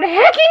gosh darn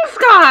hecking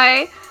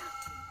sky!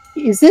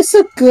 Is this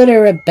a good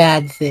or a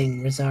bad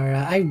thing,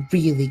 Rosara? I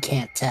really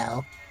can't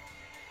tell.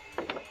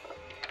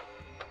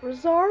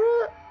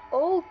 Rosara,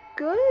 all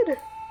good?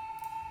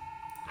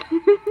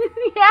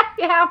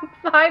 yeah,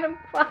 I'm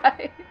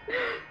fine.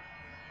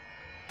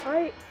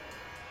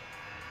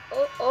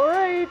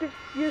 Alright, if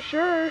you're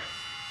sure.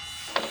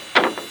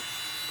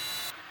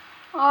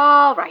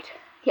 Alright,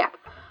 yep,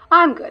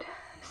 I'm good.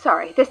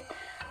 Sorry,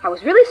 I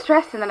was really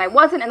stressed and then I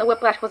wasn't and the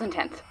whiplash was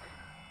intense.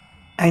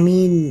 I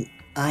mean,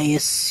 I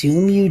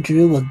assume you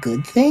drew a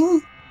good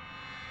thing?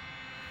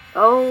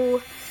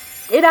 Oh,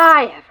 did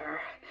I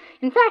ever.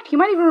 In fact, you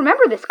might even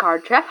remember this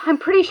card, Trev. I'm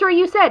pretty sure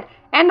you said,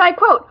 and I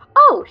quote,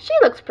 "Oh, she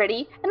looks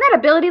pretty, and that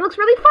ability looks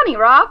really funny,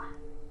 Ra."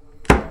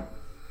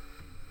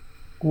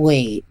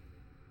 Wait.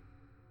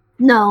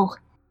 No,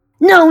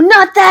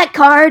 not that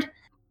card!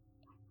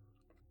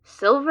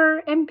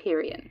 Silver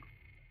Empyrean.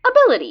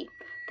 Ability.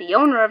 The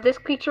owner of this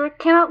creature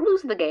cannot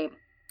lose the game,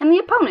 and the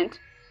opponent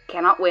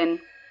cannot win.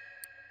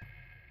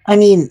 I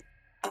mean,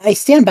 I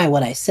stand by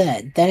what I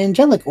said. That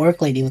angelic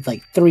orc lady with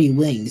 3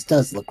 wings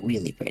does look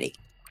really pretty.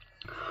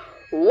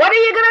 What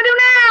are you gonna do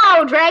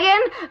now,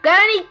 dragon?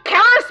 Got any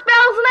counter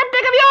spells in that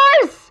deck of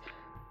yours?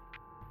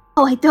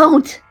 Oh, I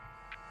don't.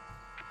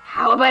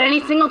 How about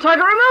any single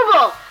target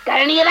removal?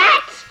 Got any of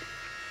that?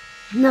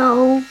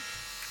 No.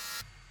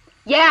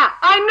 Yeah,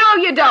 I know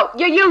you don't.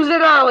 You used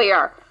it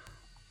earlier.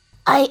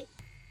 I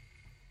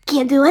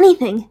can't do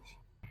anything.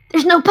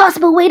 There's no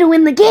possible way to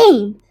win the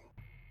game.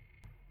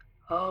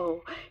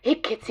 Oh,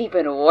 it gets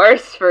even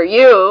worse for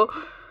you.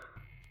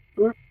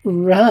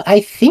 I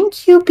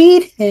think you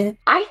beat it.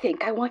 I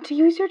think I want to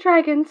use your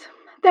dragons.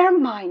 They're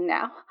mine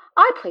now.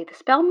 I play the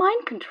spell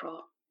Mind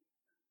Control.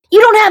 You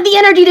don't have the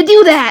energy to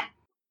do that!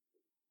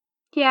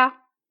 Yeah,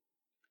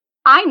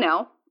 I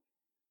know.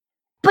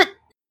 But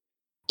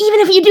even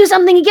if you do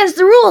something against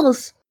the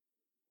rules...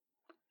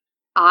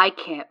 I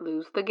can't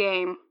lose the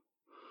game.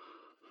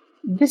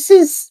 This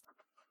is...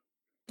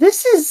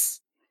 This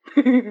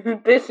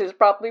is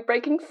probably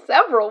breaking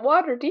several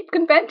Waterdeep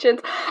conventions.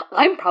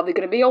 I'm probably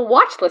going to be a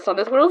watch list on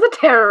this world as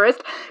a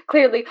terrorist.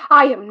 Clearly,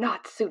 I am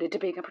not suited to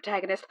being a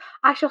protagonist.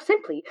 I shall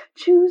simply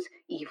choose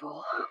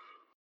evil.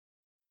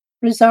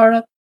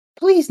 Rizara,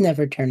 please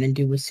never turn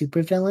into a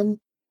supervillain.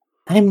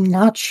 I'm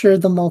not sure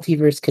the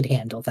multiverse could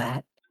handle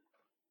that.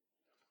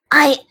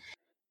 I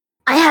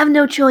have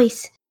no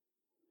choice.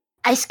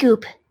 I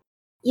scoop.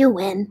 You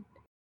win.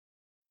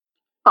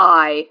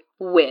 I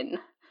win.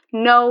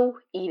 No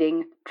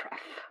eating Treff.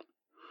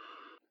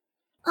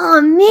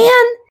 Oh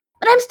man,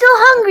 but I'm still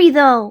hungry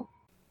though.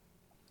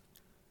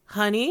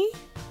 Honey?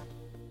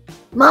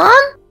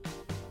 Mom?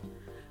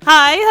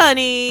 Hi,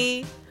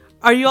 honey.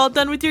 Are you all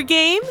done with your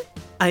game?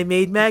 I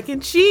made mac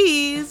and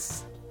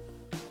cheese.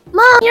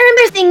 Mom, you're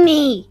missing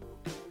me.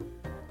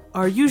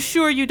 Are you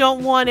sure you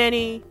don't want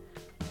any?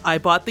 I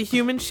bought the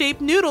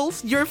human-shaped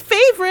noodles, your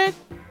favorite.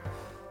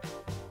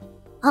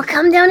 I'll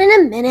come down in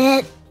a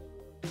minute.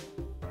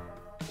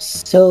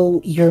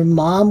 So your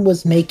mom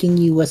was making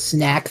you a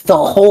snack the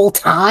whole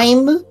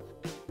time?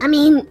 I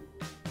mean,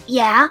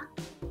 yeah.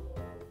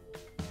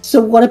 So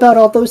what about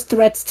all those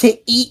threats to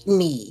eat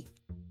me?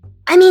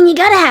 I mean, you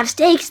gotta have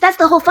steaks. That's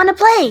the whole fun of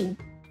playing.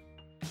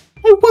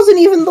 I wasn't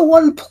even the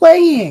one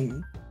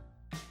playing.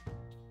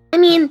 I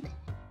mean,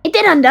 it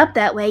did end up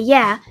that way,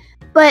 yeah.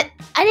 But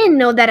I didn't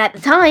know that at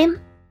the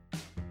time.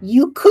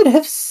 You could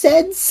have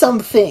said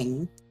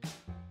something.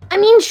 I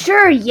mean,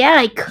 sure, yeah,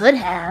 I could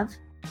have.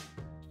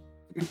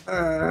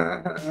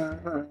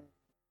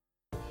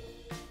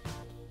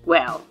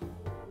 Well,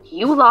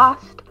 you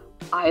lost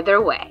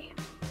either way.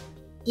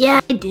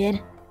 Yeah, I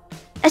did.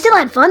 I still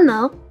had fun,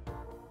 though.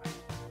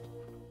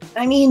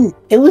 I mean,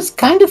 it was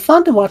kind of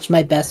fun to watch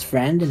my best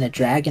friend and a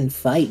dragon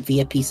fight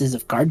via pieces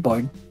of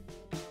cardboard.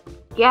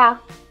 Yeah,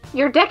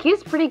 your deck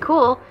is pretty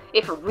cool,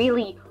 if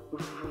really,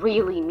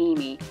 really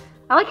memey.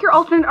 I like your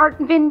alternate art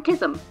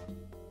vintism.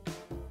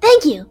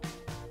 Thank you.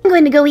 I'm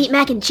going to go eat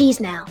mac and cheese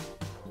now.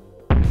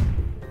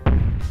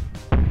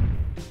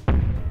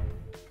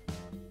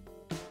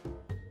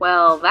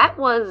 Well, that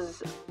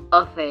was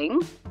a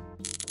thing.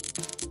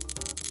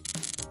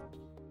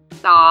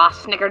 Ah,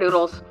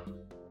 snickerdoodles.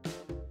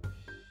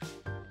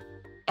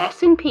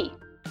 S&P.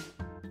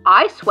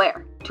 I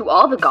swear to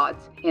all the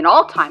gods in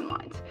all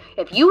timelines,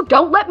 if you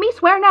don't let me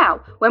swear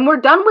now, when we're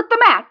done with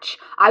the match,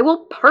 I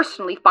will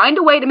personally find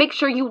a way to make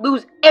sure you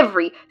lose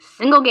every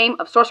single game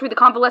of Sorcery the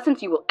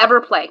Convalescence you will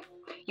ever play.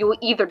 You will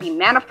either be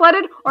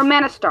mana-flooded or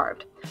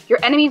mana-starved. Your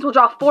enemies will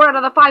draw 4 out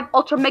of the 5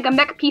 Ultra Mega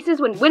Mech pieces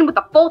when win with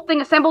the full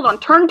thing assembled on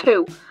turn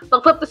 2.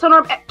 They'll flip the Sun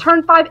Orb at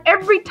turn 5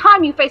 every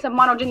time you face a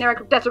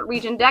monogeneric Desert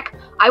Region deck.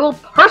 I will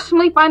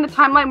personally find the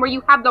timeline where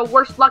you have the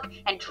worst luck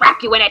and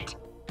trap you in it.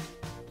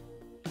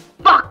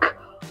 Fuck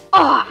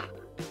off!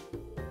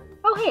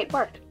 Oh hey, it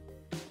worked.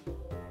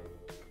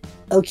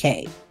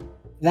 Okay,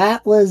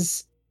 that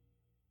was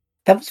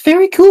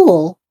very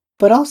cool,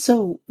 but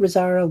also,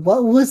 Rizara,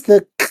 what was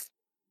the...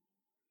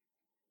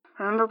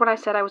 Remember when I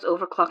said I was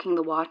overclocking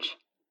the watch?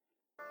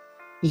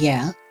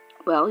 Yeah.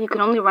 Well, you can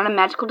only run a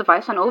magical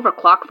device on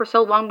overclock for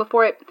so long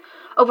before it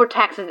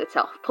overtaxes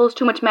itself, pulls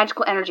too much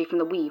magical energy from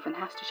the weave, and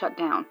has to shut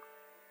down.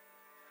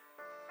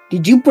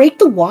 Did you break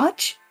the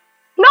watch?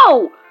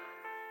 No!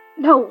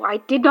 No, I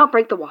did not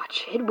break the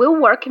watch. It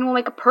will work and will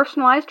make a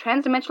personalized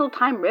transdimensional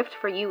time rift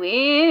for you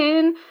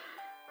in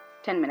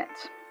 10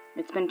 minutes.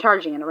 It's been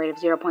charging at a rate of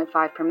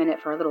 0.5 per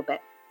minute for a little bit.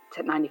 It's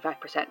at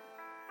 95%.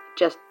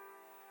 Just,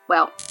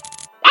 well...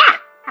 Ah!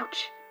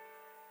 Ouch!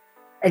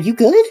 Are you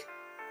good?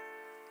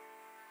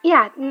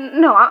 Yeah,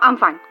 no, I'm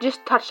fine.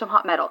 Just touched some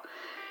hot metal.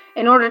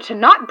 In order to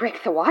not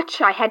break the watch,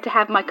 I had to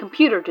have my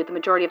computer do the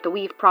majority of the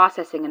weave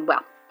processing, and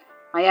well,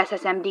 my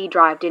SSMD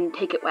drive didn't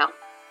take it well.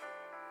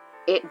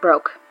 It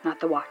broke, not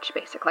the watch,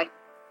 basically.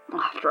 I'll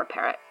have to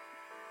repair it.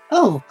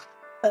 Oh,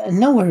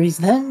 no worries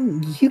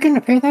then. You can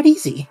repair that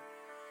easy.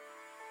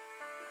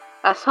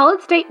 A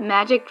solid-state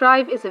magic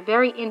drive is a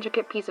very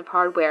intricate piece of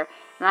hardware,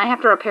 and I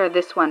have to repair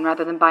this one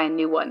rather than buy a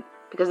new one,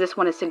 because this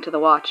one is synced to the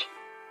watch.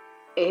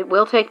 It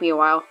will take me a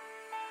while.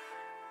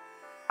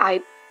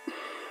 I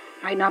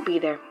might not be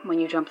there when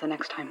you jump the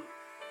next time.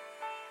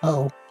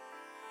 Oh.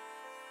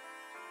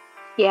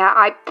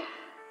 Yeah,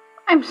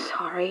 I'm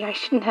sorry. I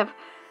shouldn't have...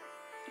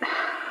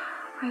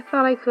 I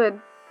thought I could.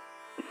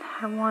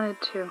 I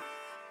wanted to.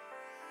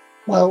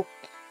 Well,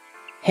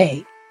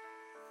 hey,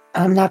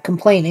 I'm not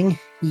complaining.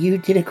 You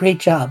did a great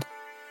job.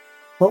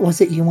 What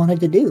was it you wanted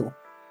to do?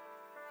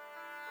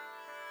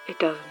 It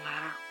doesn't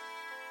matter.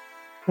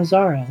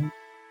 Rizara.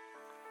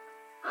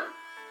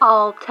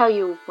 I'll tell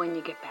you when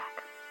you get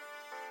back.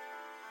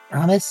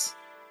 Promise?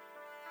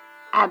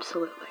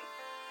 Absolutely.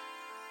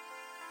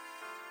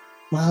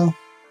 Well,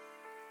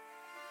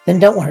 then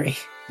don't worry.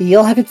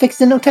 You'll have it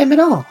fixed in no time at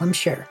all, I'm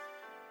sure.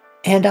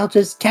 And I'll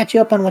just catch you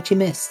up on what you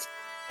missed.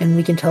 And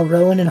we can tell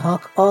Rowan and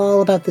Hawk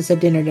all about this at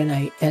dinner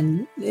tonight.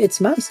 And it's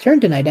Mai's turn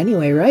tonight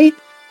anyway, right?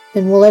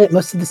 And we'll edit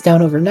most of this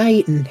down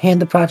overnight and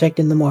hand the project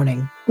in the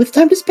morning, with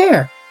time to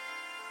spare.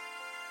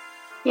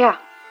 Yeah.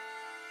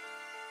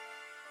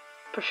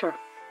 For sure.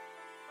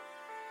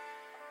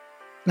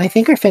 And I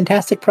think our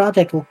fantastic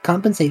project will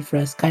compensate for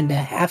us kinda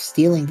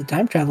half-stealing the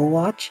time travel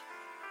watch.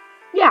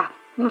 Yeah,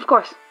 of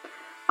course.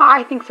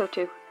 I think so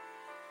too.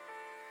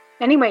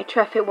 Anyway,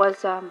 Treff, it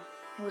was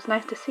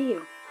nice to see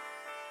you.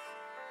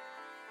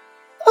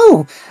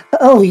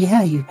 Oh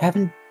yeah, you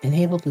haven't been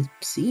able to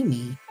see me.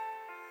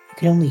 You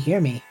can only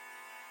hear me.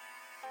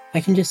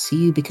 I can just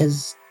see you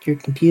because your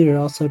computer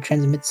also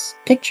transmits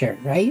picture,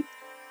 right?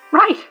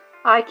 Right.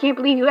 I can't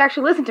believe you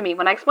actually listened to me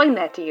when I explained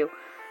that to you.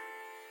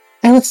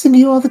 I listen to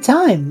you all the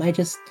time. I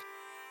just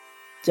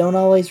don't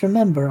always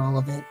remember all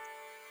of it.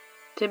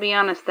 To be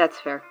honest, that's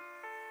fair.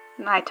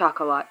 I talk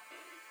a lot.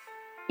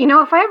 You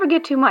know, if I ever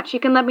get too much, you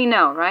can let me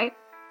know, right?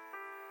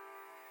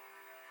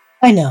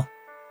 I know.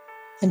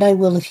 And I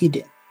will if you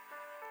do.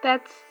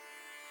 That's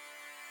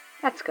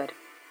good.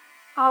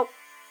 I'll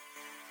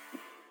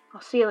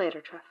see you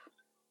later, Treff.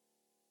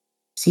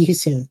 See you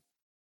soon.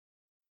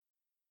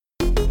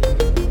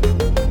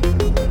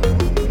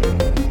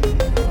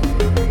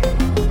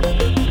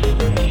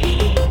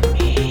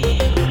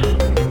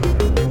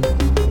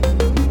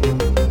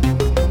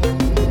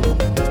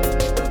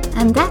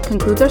 And that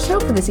concludes our show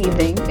for this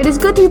evening. It is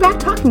good to be back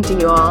talking to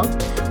you all.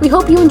 We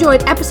hope you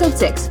enjoyed Episode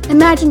 6,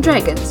 Imagine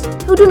Dragons,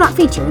 who do not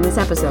feature in this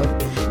episode.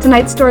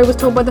 Tonight's story was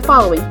told by the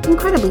following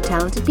incredibly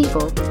talented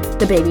people.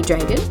 The Baby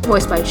Dragon,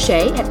 voiced by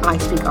Shay at I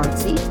Speak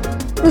Artsy.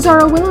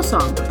 Rosario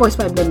Willowsong, voiced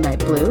by Midnight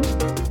Blue.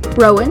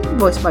 Rowan,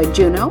 voiced by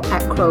Juno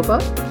at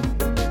Krova.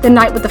 The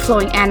Knight with the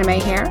Flowing Anime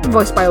Hair,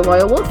 voiced by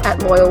Loyalwolf at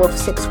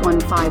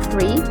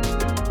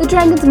Loyalwolf6153. The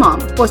Dragon's Mom,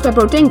 voiced by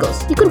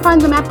Brodingles. You can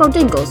find them at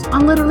Brodingles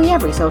on literally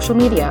every social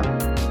media.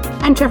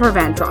 And Trevor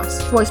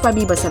Vantros, voiced by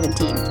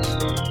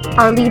Biba17.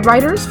 Our lead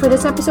writers for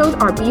this episode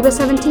are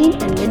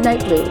Biba17 and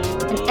Midnight Blue,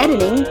 and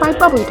editing by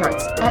Bubbly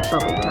Tarts at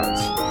Bubbly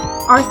Tarts.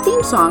 Our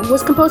theme song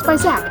was composed by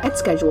Zach at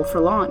Schedule for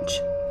Launch.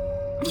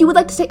 If you would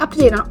like to stay up to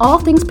date on all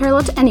things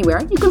Parallel to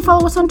Anywhere, you can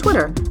follow us on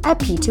Twitter at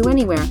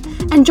P2Anywhere,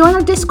 and join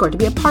our Discord to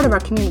be a part of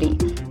our community.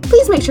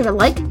 Please make sure to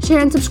like, share,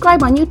 and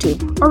subscribe on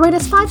YouTube, or rate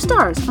us 5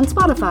 stars on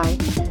Spotify.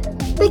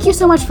 Thank you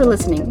so much for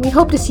listening. We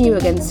hope to see you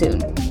again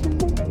soon.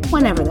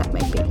 Whenever that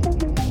may be.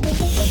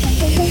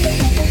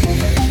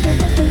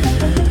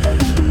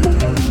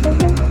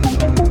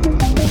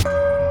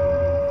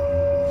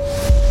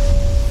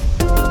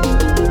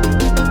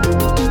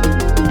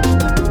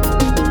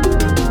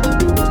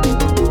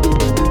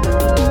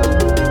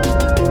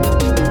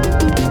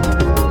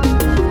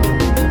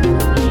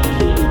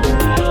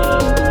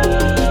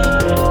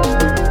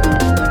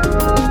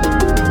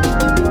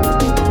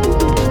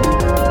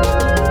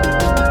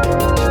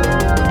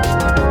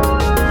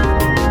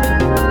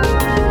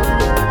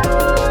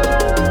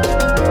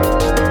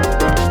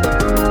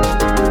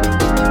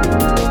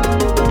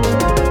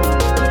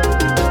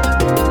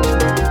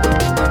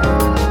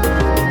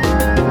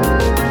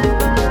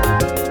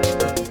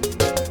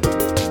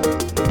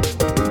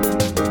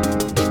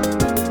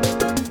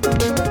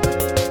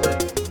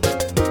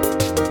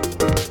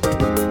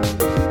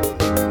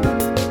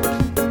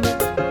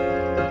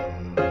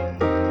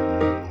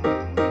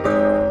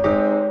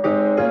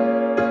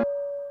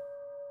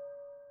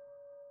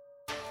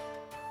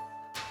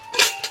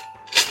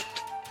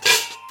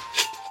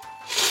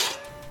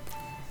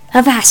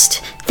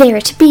 Avast, there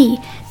it be,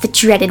 the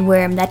dreaded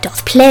worm that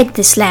doth plague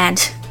this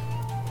land.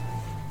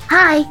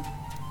 Hi.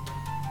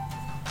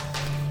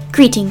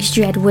 Greetings,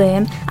 dread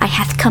worm. I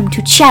hath come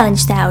to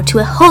challenge thou to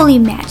a holy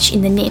match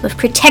in the name of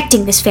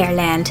protecting this fair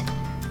land.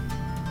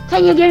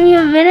 Can you give me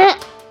a minute?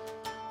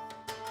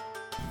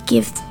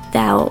 Give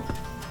thou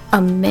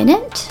a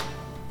minute?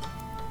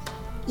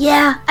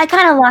 Yeah, I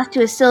kinda lost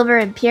to a Silver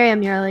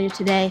Imperium earlier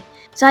today,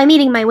 so I'm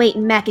eating my weight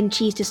in mac and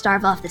cheese to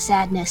starve off the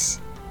sadness.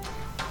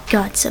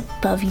 Gods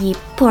above ye,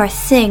 poor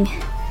thing.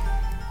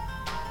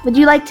 Would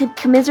you like to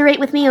commiserate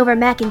with me over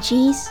mac and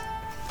cheese?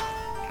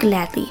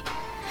 Gladly.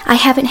 I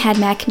haven't had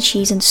mac and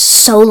cheese in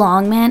so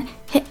long, man.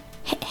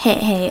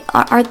 Hey,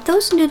 are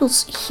those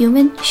noodles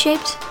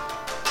human-shaped?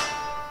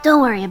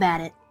 Don't worry about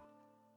it.